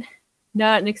 Again,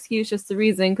 not an excuse, just the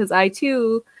reason, because I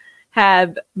too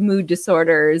have mood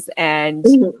disorders and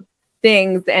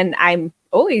things, and I'm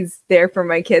always there for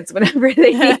my kids whenever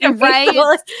they need me.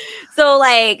 Right. So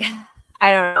like,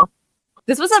 I don't know.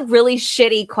 This was a really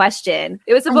shitty question.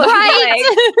 It was supposed to be like,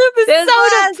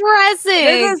 depressing.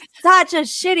 This is such a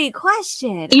shitty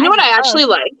question. You know what I actually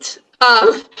liked?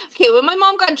 Okay, when my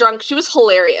mom got drunk, she was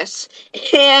hilarious.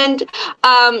 And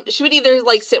she would either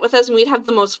like sit with us and we'd have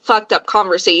the most fucked up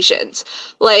conversations.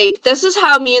 Like, this is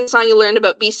how me and Sonia learned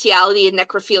about bestiality and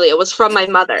necrophilia, was from my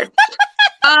mother.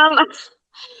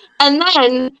 And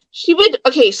then she would,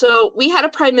 okay, so we had a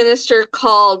prime minister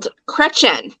called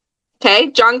Chrétien.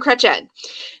 Okay, John Chrétien.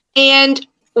 And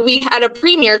we had a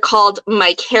premier called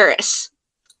Mike Harris.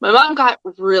 My mom got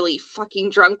really fucking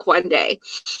drunk one day.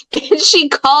 And she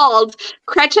called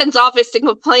Chrétien's office to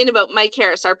complain about Mike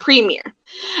Harris, our premier.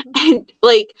 And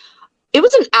like, it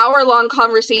was an hour-long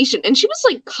conversation. And she was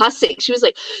like cussing. She was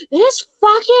like, this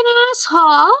fucking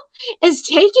asshole is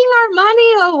taking our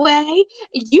money away.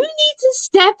 You need to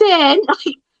step in.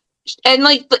 And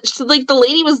like the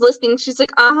lady was listening. She's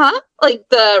like, like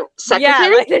the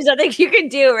secretary. Yeah, like there's nothing you can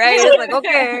do, right? It's like,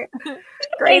 okay,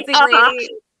 crazy lady.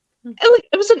 And like,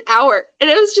 it was an hour, and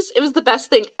it was the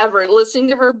best thing ever. Listening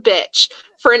to her bitch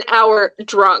for an hour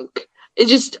drunk. It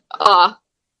just that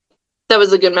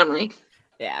was a good memory.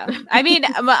 Yeah, I mean,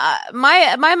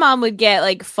 my mom would get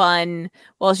like fun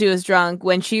while she was drunk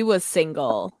when she was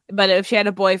single, but if she had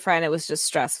a boyfriend, it was just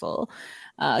stressful.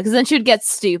 Because then she would get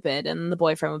stupid and the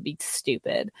boyfriend would be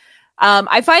stupid.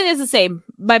 I find it's the same.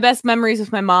 My best memories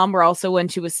with my mom were also when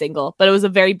she was single, but it was a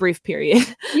very brief period.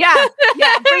 Yeah,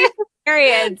 brief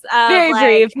periods of very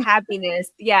like brief happiness.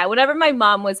 Yeah, whenever my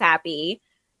mom was happy,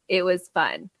 it was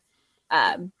fun.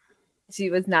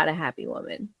 She was not a happy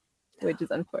woman, which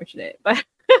is unfortunate. But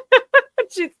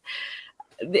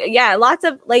lots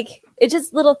of like, it's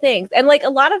just little things. And like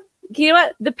a lot of, you know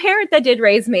what? The parent that did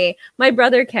raise me, my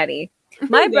brother Kenny.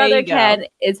 My brother Ken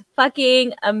is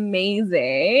fucking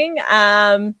amazing.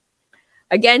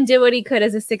 Again, did what he could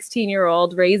as a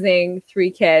 16-year-old raising 3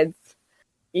 kids.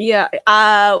 Yeah.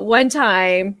 One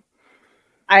time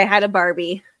I had a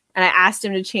Barbie and I asked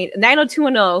him to change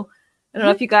 90210. I don't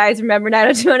know if you guys remember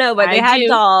 90210, but they had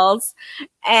dolls.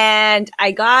 And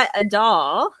I got a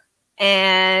doll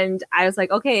and I was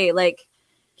like, okay, like,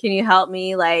 can you help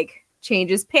me like change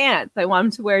his pants? I want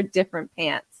him to wear different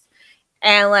pants.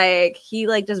 And like he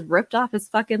like just ripped off his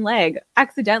fucking leg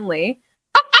accidentally,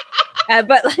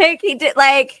 but like he did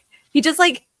like he just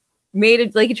like made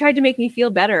it like he tried to make me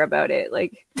feel better about it.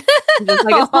 Like he was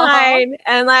like, it's fine,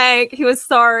 and like he was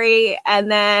sorry. And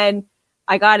then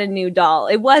I got a new doll.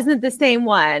 It wasn't the same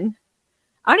one.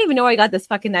 I don't even know where I got this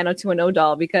fucking 90210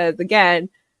 doll because again,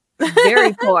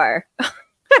 very poor. I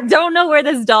don't know where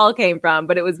this doll came from,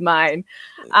 but it was mine.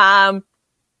 And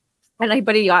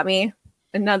but he got me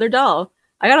another doll.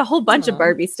 I got a whole bunch of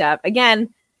Barbie stuff.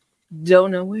 Again, don't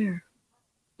know where.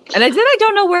 And I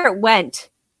don't know where it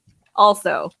went.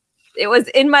 Also, it was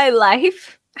in my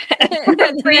life for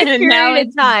a period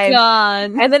of time.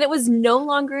 Gone. And then it was no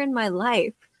longer in my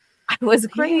life. I was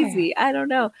crazy. Yeah. I don't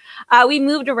know. We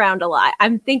moved around a lot.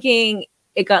 I'm thinking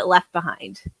it got left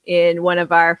behind in one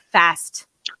of our fast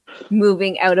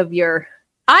moving out of your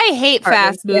I hate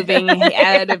fast moving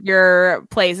out of your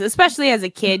place, especially as a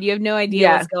kid. You have no idea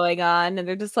what's going on. And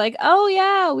they're just like, oh,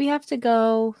 yeah, we have to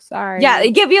go. Sorry. Yeah,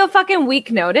 they give you a fucking week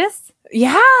notice.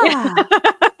 Yeah.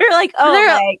 You're like,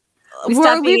 oh,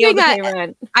 we're leaving.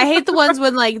 I hate the ones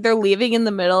when like they're leaving in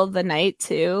the middle of the night,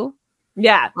 too.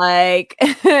 Yeah. Like,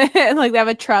 like they have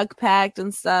a truck packed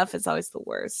and stuff. It's always the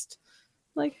worst.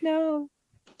 Like, no.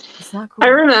 It's not cool. I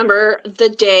remember the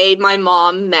day my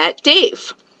mom met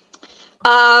Dave.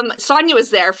 Sonia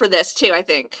was there for this too, I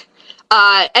think.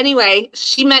 Anyway,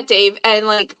 she met Dave, and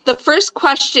like the first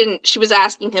question she was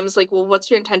asking him is like, well, what's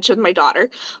your intention with my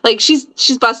daughter? Like she's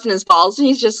busting his balls, and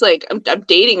he's just like, I'm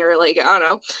dating her. Like, I don't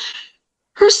know.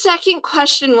 Her second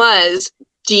question was,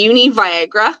 do you need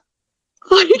Viagra?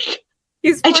 Like,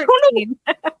 he's 14.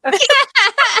 I don't know.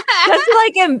 Just to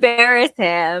like embarrass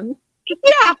him.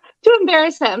 Yeah, to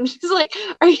embarrass him. She's like,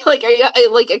 are you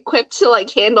like equipped to like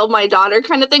handle my daughter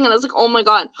kind of thing? And I was like, oh my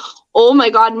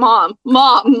god,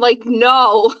 mom, like,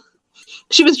 no.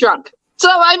 She was drunk. So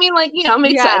I mean, like, you know,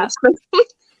 makes sense.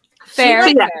 Fair.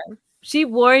 She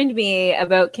warned me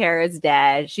about Kara's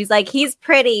dad. She's like, he's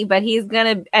pretty, but he's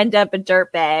gonna end up a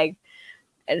dirtbag.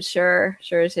 And sure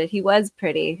as shit, he was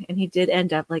pretty, and he did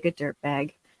end up like a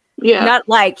dirtbag. Yeah. Not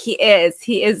like he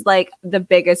is like the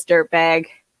biggest dirtbag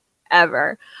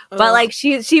ever. But like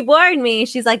she warned me.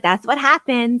 She's like, that's what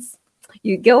happens.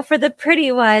 you go for the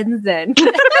pretty ones and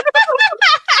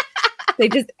they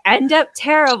just end up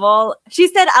terrible. She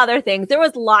said other things. There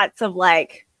was lots of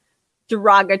like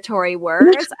derogatory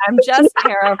words. I'm just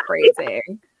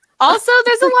paraphrasing. Also,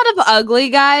 there's a lot of ugly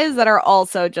guys that are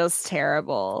also just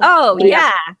terrible. Oh,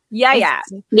 yeah. Yeah.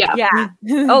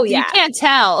 Oh, yeah. You can't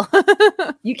tell.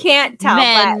 You can't tell.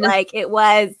 Men. But like he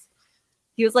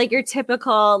was like your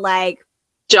typical like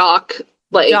jock,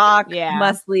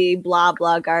 muscly, blah,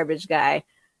 blah, garbage guy.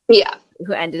 Yeah.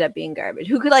 Who ended up being garbage.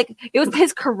 Who could like, it was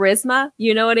his charisma.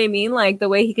 You know what I mean? Like the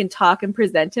way he can talk and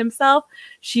present himself.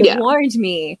 She warned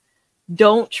me,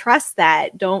 don't trust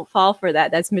that. Don't fall for that.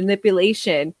 That's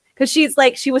manipulation. Because she's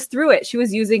like, she was through it. She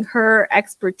was using her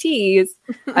expertise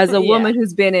as a woman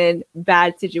who's been in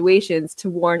bad situations to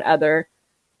warn other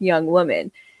young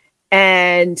women.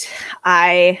 And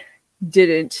I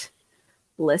didn't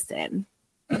listen.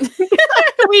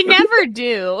 We never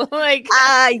do. Like,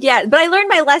 yeah, but I learned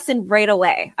my lesson right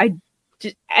away. I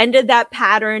just ended that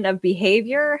pattern of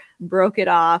behavior, broke it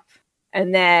off,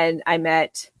 and then I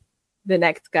met the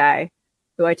next guy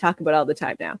who I talk about all the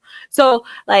time now. So,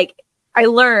 like, I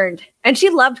learned, and she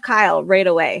loved Kyle right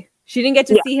away. She didn't get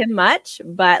to see him much,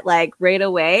 but like right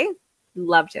away,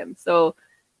 loved him. So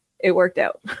it worked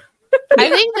out. I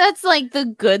think that's like the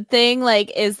good thing,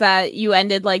 like, is that you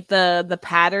ended like the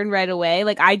pattern right away.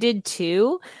 Like I did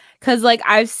too. Cause like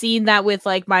I've seen that with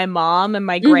like my mom and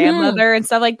my grandmother and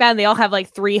stuff like that. And they all have like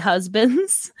 3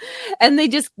 husbands and they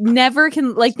just never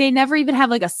can, like, they never even have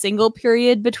like a single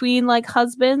period between like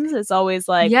husbands. It's always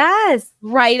like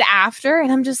right after.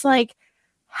 And I'm just like,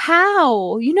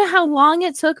 how? You know how long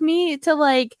it took me to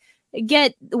like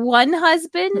get one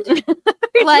husband?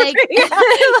 Like,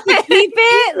 keep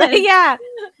it? Like,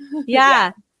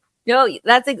 yeah. No,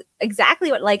 that's exactly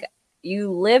what, like,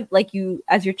 you live like you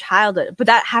as your childhood, but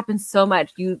that happens so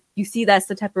much. You see that's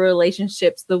the type of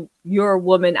relationships your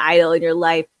woman idol in your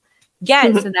life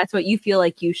gets, and that's what you feel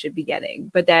like you should be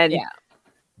getting. But then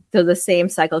so the same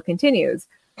cycle continues.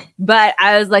 But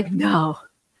I was like, no,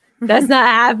 that's not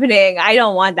happening. I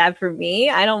don't want that for me.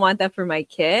 I don't want that for my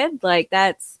kid. Like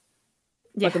that's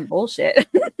fucking bullshit.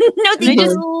 No, thank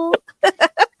you.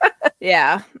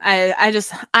 Yeah.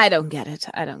 I don't get it.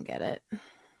 I don't get it.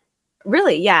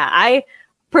 Really, yeah. I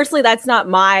personally, that's not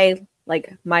my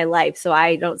life. So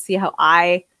I don't see how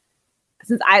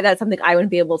that's something I wouldn't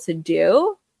be able to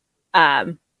do.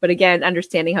 But again,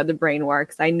 understanding how the brain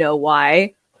works, I know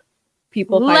why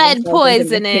people lead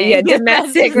poisoning,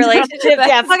 domestic relationships.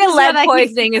 Yeah, fucking lead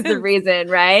poisoning is the reason,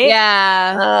 right?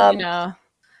 Yeah, you know,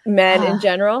 men in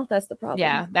general. That's the problem.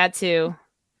 Yeah, that too.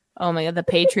 Oh my god, the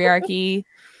patriarchy.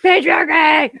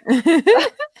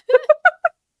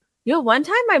 You know, one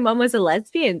time my mom was a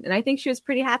lesbian, and I think she was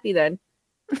pretty happy then.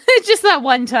 Just that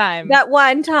one time. That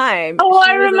one time. Oh,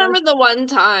 I remember the one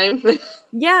time.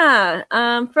 Yeah.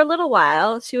 For a little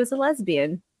while, she was a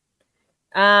lesbian.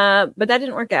 But that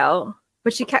didn't work out.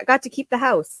 But she got to keep the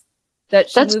house that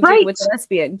she moved in with the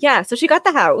lesbian. Yeah. So she got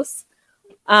the house.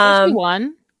 So she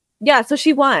won. Yeah. So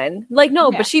she won. Like,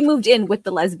 no, but she moved in with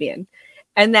the lesbian.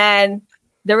 And then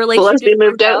the relationship. The lesbian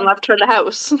moved out and left her the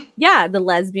house. Yeah. The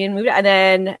lesbian moved out. And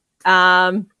then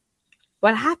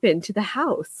what happened to the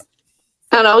house?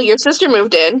 I don't know. Your sister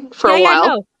moved in for a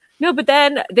while. No, but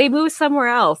then they moved somewhere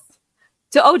else.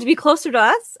 To be closer to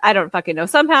us? I don't fucking know.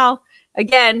 Somehow,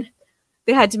 again,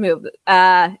 they had to move.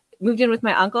 Moved in with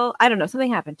my uncle. I don't know.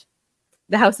 Something happened.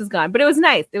 The house is gone. But it was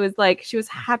nice. It was like she was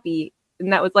happy.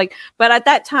 And that was like, but at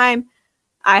that time,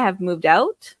 I have moved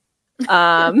out.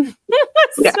 So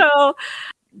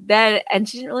then, and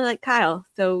she didn't really like Kyle.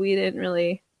 So we didn't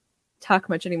really talk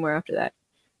much anymore after that.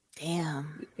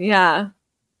 Damn. Yeah.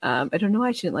 I don't know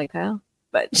why she didn't like Kyle,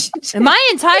 but my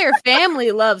entire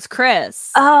family loves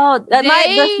Chris. Oh,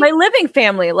 my living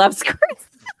family loves Chris.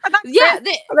 Yeah,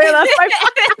 they love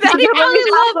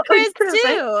Chris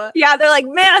too. Yeah, they're like,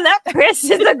 man, that Chris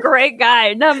is a great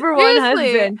guy. Number one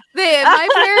husband. My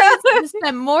parents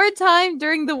spent more time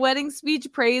during the wedding speech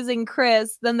praising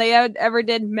Chris than they ever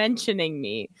did mentioning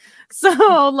me.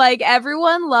 So, like,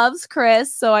 everyone loves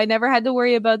Chris, so I never had to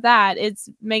worry about that. It's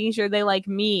making sure they like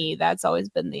me. That's always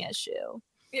been the issue.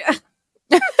 Yeah.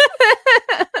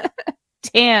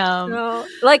 Damn. So,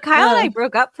 like, Kyle and I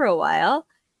broke up for a while.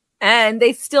 And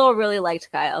they still really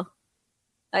liked Kyle.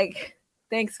 Like,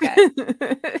 thanks, guys.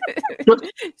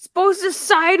 Supposed to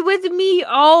side with me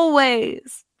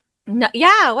always. No,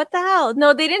 yeah, what the hell?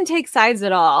 No, they didn't take sides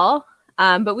at all.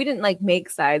 But we didn't like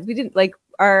make sides. We didn't like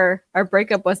our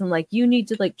breakup wasn't like you need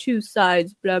to like choose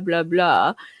sides, blah blah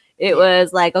blah. It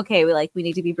was like, okay, we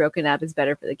need to be broken up. It's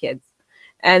better for the kids.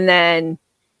 And then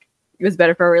it was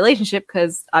better for our relationship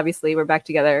because obviously we're back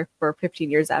together for 15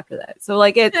 years after that. So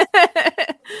like it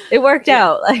worked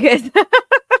out. Like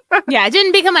yeah, it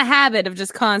didn't become a habit of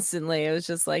just constantly. It was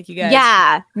just like you guys.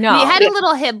 Yeah, no, you had a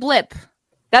little hip blip.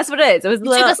 That's what it is. It was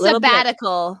took a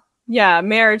sabbatical. Blip. Yeah,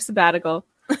 marriage sabbatical.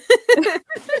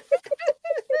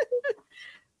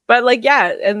 But like,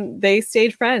 yeah, and they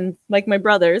stayed friends. Like my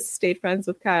brothers stayed friends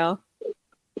with Kyle.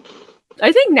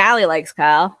 I think Nally likes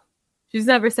Kyle. She's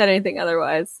never said anything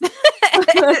otherwise.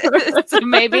 So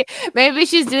maybe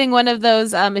she's doing one of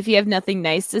those. If you have nothing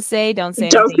nice to say, don't say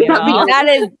anything at all.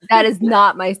 That is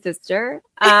not my sister.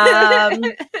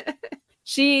 If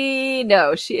she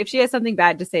has something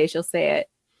bad to say, she'll say it.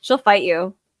 She'll fight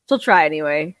you. She'll try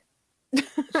anyway.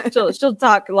 she'll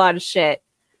talk a lot of shit.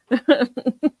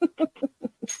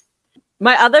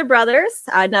 My other brothers,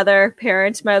 another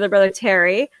parent, my other brother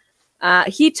Terry,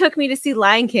 he took me to see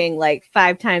Lion King like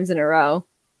 5 times in a row.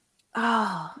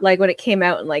 Oh, like when it came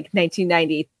out in like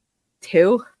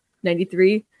 1992,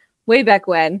 93, way back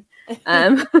when.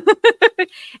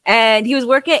 And he was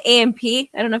working at AMP. I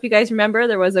don't know if you guys remember.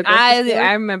 There was a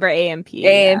I remember AMP.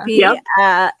 AMP.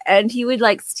 Yeah. And he would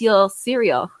like steal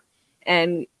cereal,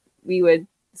 and we would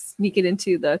sneak it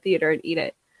into the theater and eat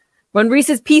it. When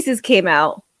Reese's Pieces came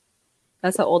out,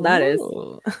 that's how old that is.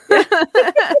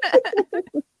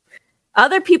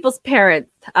 Other people's parents.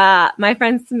 My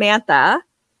friend Samantha,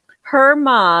 her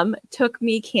mom took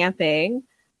me camping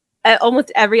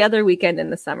almost every other weekend in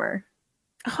the summer.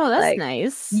 Oh, that's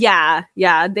nice. Yeah.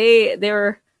 They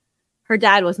were. Her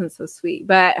dad wasn't so sweet,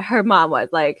 but her mom was.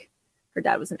 Like, her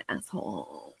dad was an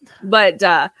asshole, but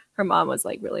her mom was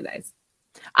like really nice.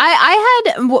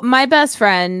 I had my best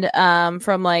friend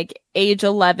from like age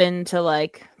 11 to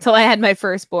like till I had my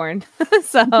firstborn,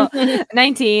 so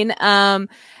 19.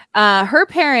 Her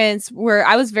parents were.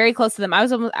 I was very close to them. I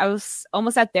was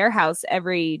almost at their house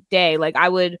every day. Like I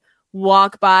would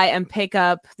walk by and pick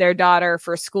up their daughter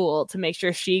for school to make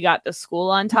sure she got to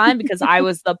school on time because I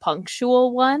was the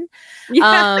punctual one.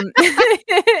 Yeah.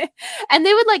 And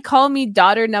they would like call me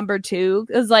daughter number 2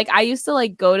 because like I used to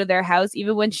like go to their house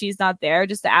even when she's not there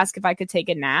just to ask if I could take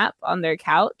a nap on their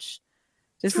couch.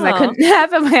 Just because I couldn't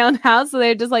nap at my own house, so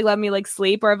they'd just like let me like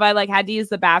sleep, or if I like had to use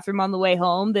the bathroom on the way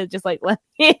home, they'd just like let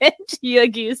me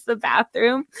like use the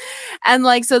bathroom, and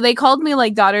like so they called me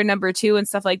like daughter number 2 and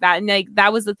stuff like that, and like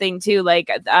that was the thing too. Like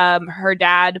her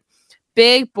dad,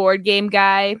 big board game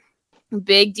guy,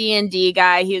 big D&D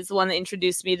guy. He's the one that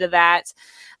introduced me to that.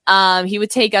 He would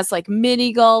take us like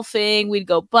mini golfing, we'd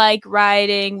go bike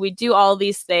riding, we'd do all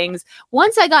these things.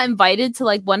 Once I got invited to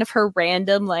like one of her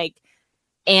random like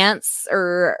aunts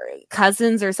or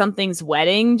cousins or something's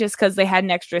wedding just because they had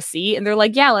an extra seat, and they're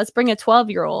like, yeah, let's bring a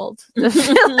 12-year-old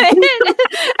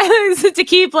to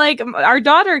keep like our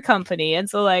daughter company. And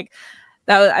so like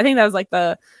I think that was like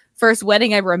the first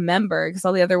wedding I remember, because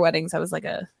all the other weddings I was like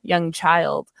a young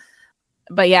child.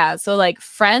 But yeah, so like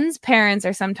friends' parents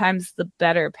are sometimes the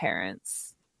better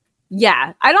parents.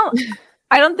 Yeah, I don't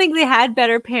think they had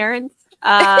better parents.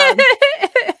 They're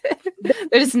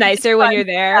just nicer when you're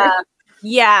there.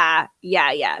 Yeah.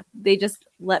 They just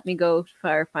let me go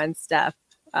for fun stuff.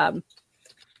 That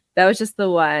was just the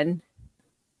one.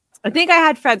 I think I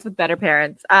had friends with better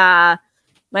parents. My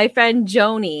friend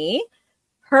Joni,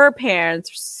 her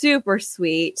parents were super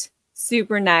sweet,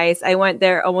 super nice. I went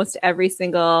there almost every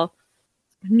single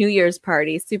New Year's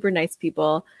party. Super nice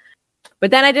people.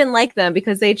 But then I didn't like them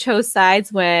because they chose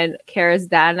sides when Kara's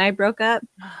dad and I broke up.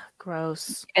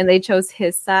 Gross. And they chose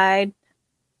his side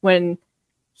when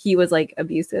he was like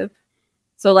abusive.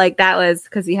 So like that was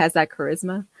because he has that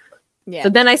charisma. Yeah. So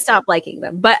then I stopped liking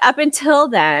them. But up until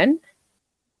then,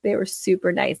 they were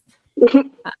super nice.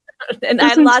 And I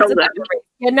had lots of memories.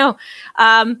 Yeah, no.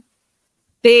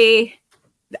 They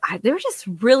were just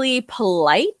really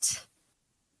polite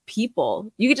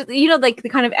people. You could just, like the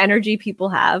kind of energy people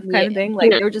have kind of thing. Like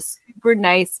they were just super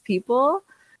nice people.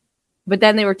 But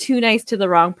then they were too nice to the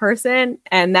wrong person.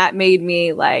 And that made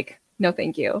me like, no,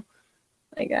 thank you.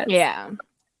 I guess. Yeah.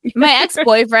 My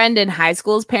ex-boyfriend in high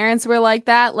school's parents were like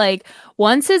that. Like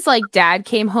once his like dad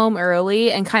came home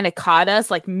early and kind of caught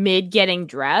us like mid getting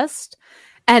dressed,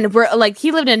 and we're like,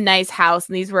 he lived in a nice house,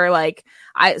 and these were like,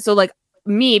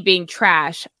 me being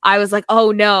trash, I was like,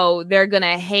 oh no, they're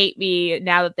gonna hate me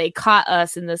now that they caught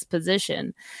us in this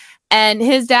position. And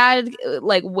his dad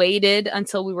like waited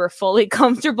until we were fully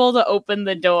comfortable to open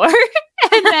the door.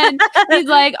 And then he's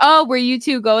like, oh, were you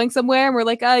two going somewhere? And we're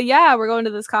like, yeah, we're going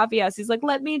to this coffee house. He's like,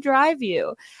 let me drive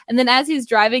you. And then as he's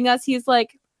driving us, he's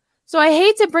like, so I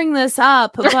hate to bring this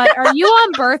up, but are you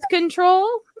on birth control?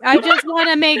 I just want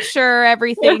to make sure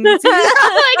everything's like,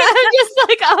 I'm just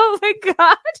like, oh my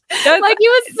god, like he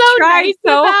was so nice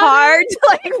so hard it. to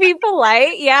like be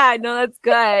polite. Yeah, no, that's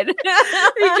good. He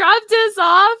dropped us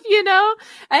off,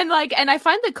 and I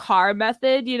find the car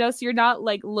method, so you're not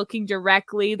like looking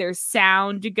directly. There's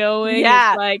sound going.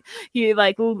 Yeah, it's like he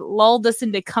like lulled us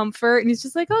into comfort, and he's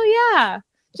just like, oh yeah.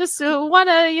 Just want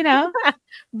to,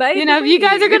 but you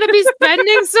guys are going to be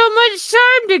spending so much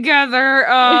time together.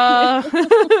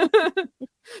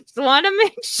 Just want to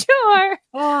make sure.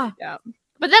 Oh. Yeah.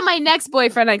 But then my next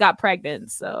boyfriend, I got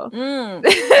pregnant. So,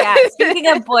 yeah. Speaking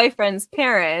of boyfriends,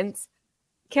 parents,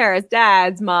 Kara's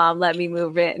dad's mom let me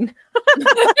move in.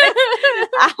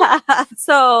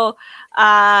 So,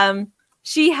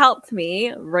 she helped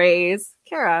me raise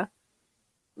Kara.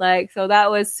 So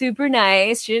that was super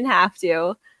nice. She didn't have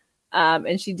to.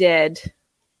 And she did.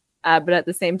 But at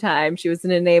the same time, she was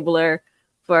an enabler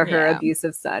for her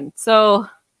abusive son. So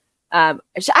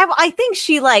I think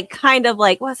she kind of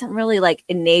wasn't really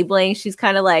enabling. She's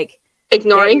kind of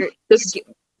ignoring.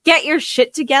 Get your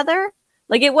shit together.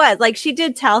 It was she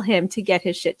did tell him to get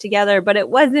his shit together, but it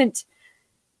wasn't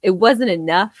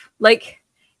enough.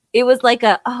 It was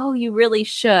oh, you really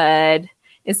should.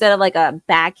 Instead of a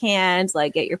backhand,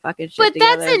 get your fucking shit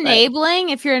together. But that's enabling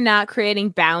if you're not creating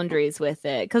boundaries with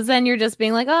it. Because then you're just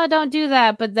being like, oh, don't do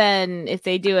that. But then if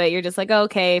they do it, you're just like,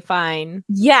 okay, fine.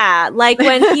 Yeah.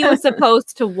 When he was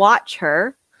supposed to watch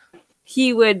her,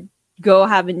 he would go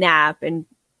have a nap and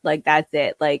that's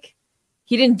it.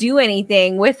 He didn't do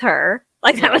anything with her.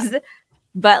 That was,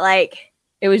 but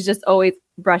it was just always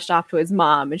brushed off to his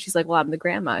mom. And she's like, well, I'm the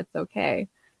grandma. It's okay.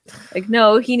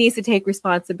 No, he needs to take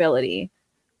responsibility.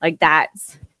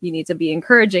 You need to be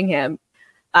encouraging him.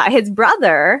 His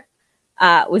brother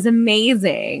was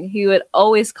amazing. He would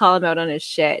always call him out on his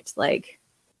shit.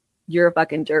 You're a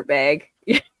fucking dirtbag.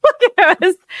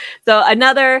 So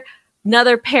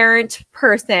another parent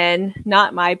person,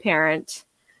 not my parent,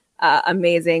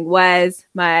 amazing, was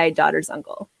my daughter's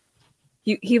uncle.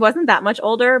 He wasn't that much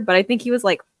older, but I think he was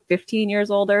 15 years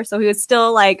older. So he was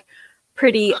still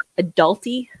pretty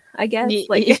adulty, I guess.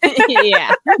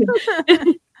 Yeah.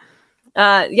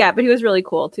 Yeah, but he was really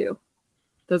cool too.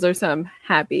 Those are some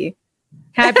happy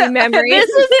memories. This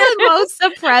is the most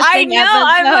depressing I know.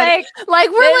 episode.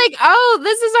 I'm we're oh,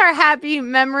 this is our happy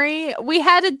memory. We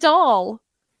had a doll.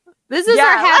 This is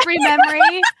our happy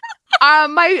memory.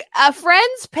 My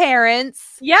friend's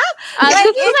parents. Yeah.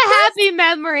 This is a happy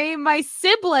memory. My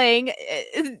sibling.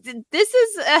 This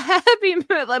is a happy.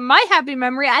 My happy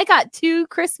memory. I got 2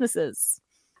 Christmases.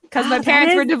 Because my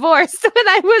parents were divorced when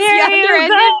I was younger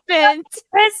and infant.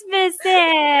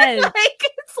 Christmases.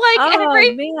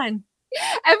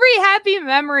 Every happy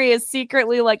memory is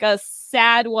secretly a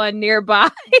sad one nearby.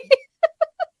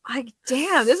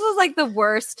 Damn, this was the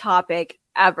worst topic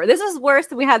ever. This was worse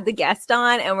than we had the guest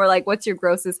on and we're what's your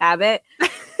grossest habit?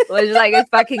 Which is it's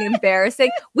fucking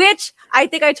embarrassing. Which I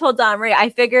think I told Don Marie, I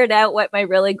figured out what my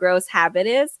really gross habit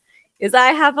is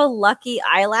I have a Lucky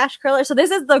eyelash curler. So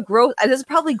this is this is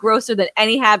probably grosser than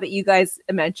any habit you guys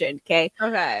mentioned. Okay.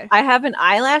 I have an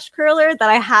eyelash curler that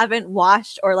I haven't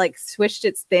washed or switched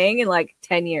its thing in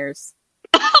 10 years.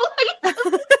 You're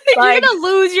gonna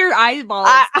lose your eyeballs.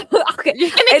 Okay.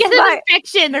 You're gonna get an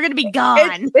infection. They're gonna be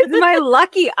gone. It's my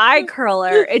Lucky eye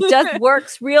curler. It just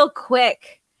works real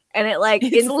quick. And it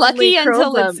it's lucky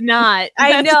until them. It's not.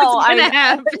 I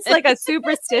know. It's a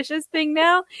superstitious thing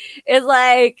now. It's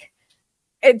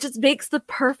it just makes the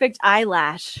perfect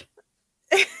eyelash.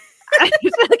 I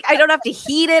don't have to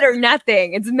heat it or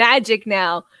nothing. It's magic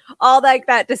now. All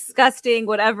that disgusting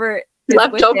whatever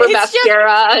leftover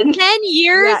mascara. 10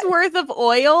 years worth of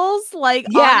oils on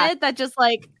it that just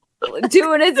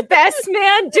doing its best,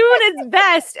 man. Doing its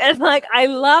best. And I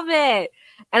love it.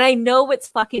 And I know it's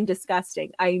fucking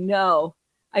disgusting. I know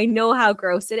how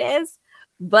gross it is.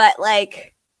 But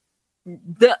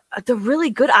the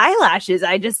really good eyelashes,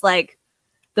 I just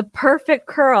the perfect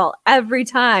curl every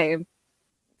time.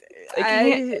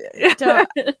 I don't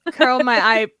curl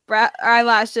my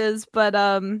eyelashes, but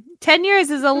 10 years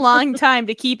is a long time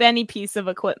to keep any piece of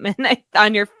equipment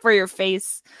on for your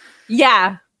face.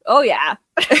 Yeah. Oh yeah.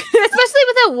 Especially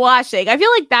without washing. I feel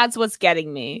that's what's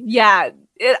getting me. Yeah.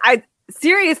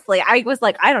 Seriously, I was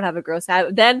I don't have a gross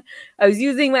habit. Then I was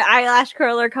using my eyelash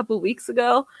curler a couple weeks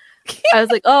ago. I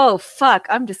was oh fuck,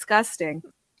 I'm disgusting.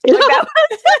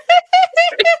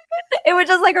 It was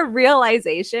just a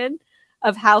realization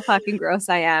of how fucking gross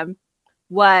I am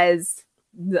was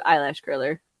the eyelash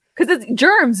curler. Because it's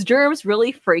germs. Germs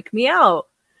really freak me out.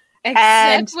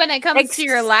 Except when it comes to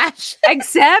your lash.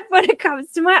 Except when it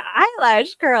comes to my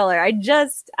eyelash curler. I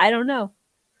don't know.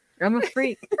 I'm a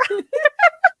freak.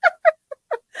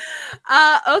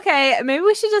 Okay, maybe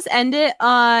we should just end it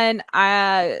on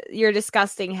your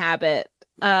disgusting habit.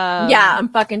 Yeah, I'm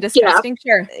fucking disgusting.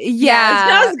 Yeah. Sure.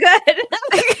 Yeah, sounds good.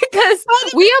 Because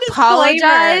we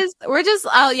apologize. We're just,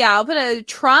 I'll put a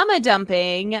trauma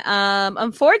dumping.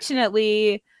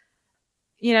 Unfortunately,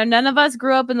 none of us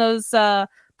grew up in those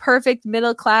perfect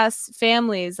middle class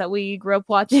families that we grew up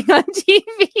watching on TV.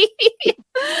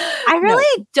 I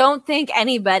really don't think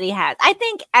anybody has. I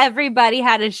think everybody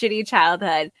had a shitty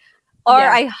childhood, or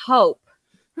I hope.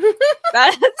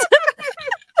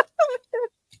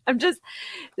 I'm just,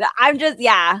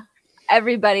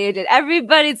 everybody did.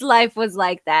 Everybody's life was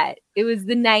like that. It was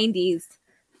the 90s.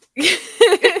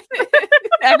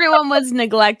 Everyone was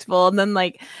neglectful, and then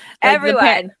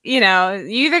everyone, you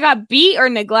either got beat or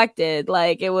neglected.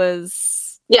 Like, it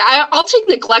was. Yeah, I'll take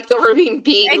neglect over being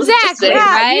beat. Exactly,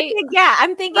 right?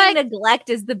 I'm thinking neglect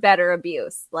is the better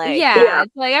abuse.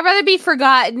 I'd rather be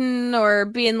forgotten or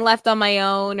being left on my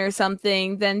own or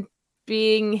something than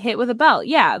being hit with a belt.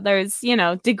 Yeah, there's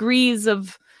degrees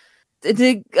of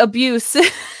abuse.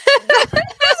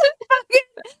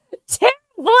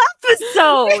 Terrible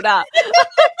episode.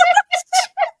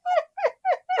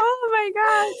 Oh my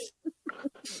gosh.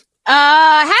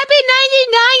 Happy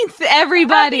 99th,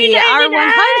 everybody. Happy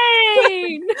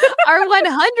 99! Our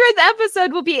 100th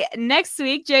episode will be next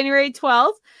week, January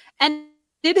 12th, and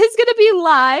it is going to be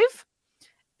live.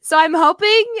 So I'm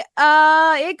hoping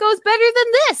it goes better than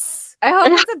this. I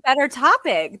hope it's a better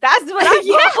topic. That's what I'm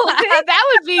hoping. That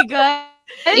would be good.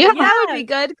 Yeah, that would be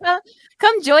good.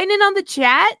 Come join in on the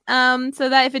chat, so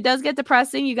that if it does get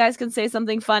depressing, you guys can say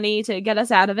something funny to get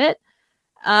us out of it.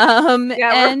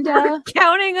 We're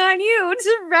counting on you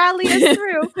to rally us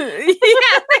through. There we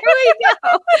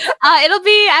go. It'll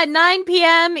be at 9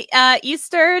 p.m.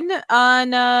 Eastern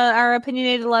on our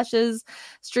Opinionated Lushes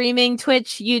streaming,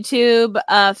 Twitch, YouTube,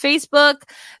 Facebook.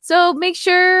 So make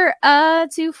sure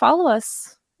to follow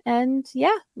us. And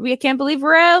we can't believe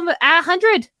we're at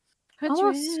 100.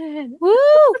 Almost. Woo!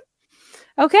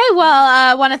 Okay, well,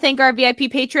 I want to thank our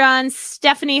VIP Patreon,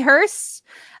 Stephanie Hurst.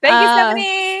 Thank you,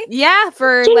 Stephanie. Yeah,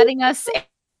 for letting us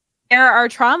air our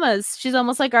traumas. She's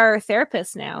almost like our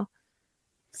therapist now.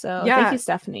 So thank you,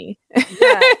 Stephanie.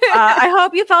 I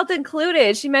hope you felt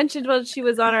included. She mentioned when she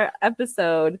was on our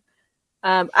episode.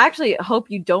 I actually hope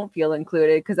you don't feel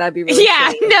included, because that'd be really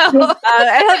shitty. No.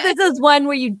 I hope this is one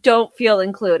where you don't feel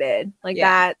included.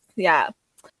 That. Yeah.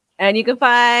 And you can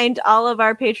find all of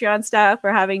our Patreon stuff.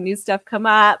 We're having new stuff come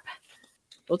up.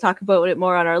 We'll talk about it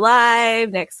more on our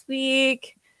live next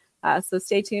week. So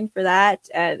stay tuned for that.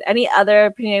 And any other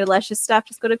Opinionated Luscious stuff,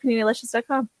 just go to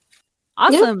opinionatedluscious.com.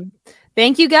 Awesome. Yep.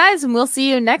 Thank you, guys. And we'll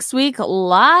see you next week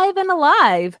live and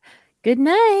alive. Good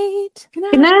night.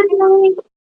 Good night.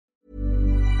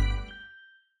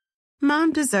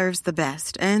 Mom deserves the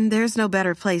best, and there's no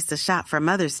better place to shop for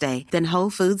Mother's Day than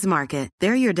Whole Foods Market.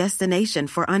 They're your destination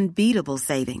for unbeatable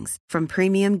savings, from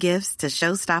premium gifts to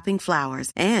show-stopping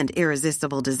flowers and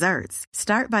irresistible desserts.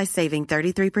 Start by saving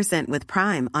 33% with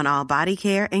Prime on all body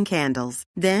care and candles.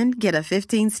 Then get a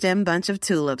 15-stem bunch of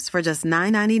tulips for just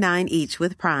 $9.99 each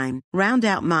with Prime. Round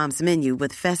out Mom's menu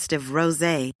with festive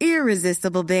rosé,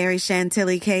 irresistible berry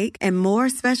chantilly cake, and more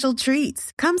special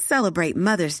treats. Come celebrate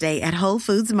Mother's Day at Whole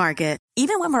Foods Market.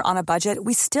 Even when we're on a budget,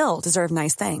 we still deserve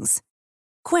nice things.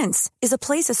 Quince is a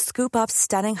place to scoop up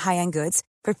stunning high-end goods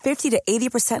for 50 to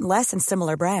 80% less than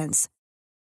similar brands.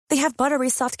 They have buttery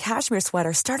soft cashmere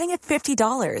sweaters starting at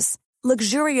 $50,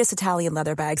 luxurious Italian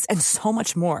leather bags, and so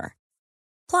much more.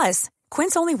 Plus,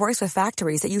 Quince only works with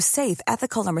factories that use safe,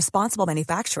 ethical, and responsible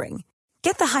manufacturing.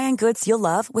 Get the high-end goods you'll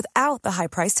love without the high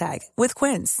price tag with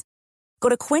Quince. Go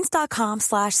to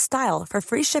quince.com/style for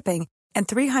free shipping and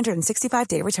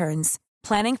 365-day returns.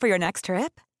 Planning for your next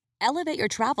trip? Elevate your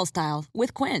travel style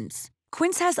with Quince.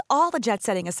 Quince has all the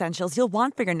jet-setting essentials you'll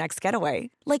want for your next getaway,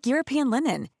 like European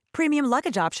linen, premium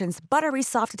luggage options, buttery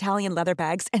soft Italian leather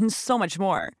bags, and so much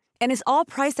more. And is all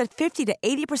priced at 50 to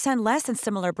 80% less than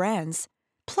similar brands.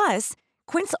 Plus,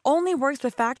 Quince only works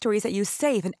with factories that use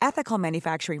safe and ethical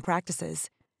manufacturing practices.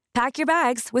 Pack your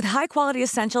bags with high-quality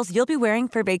essentials you'll be wearing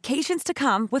for vacations to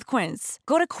come with Quince.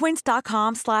 Go to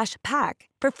quince.com/pack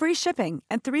for free shipping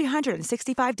and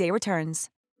 365-day returns.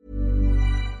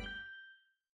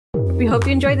 We hope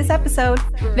you enjoyed this episode.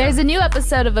 There's a new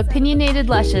episode of Opinionated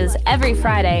Lushes every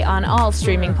Friday on all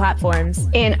streaming platforms.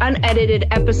 An unedited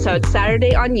episode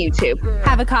Saturday on YouTube.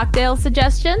 Have a cocktail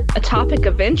suggestion? A topic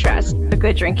of interest? A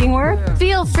good drinking word?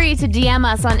 Feel free to DM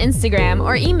us on Instagram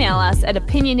or email us at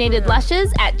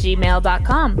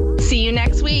opinionatedlushes@gmail.com. See you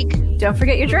next week. Don't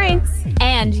forget your drinks.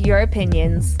 And your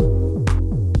opinions.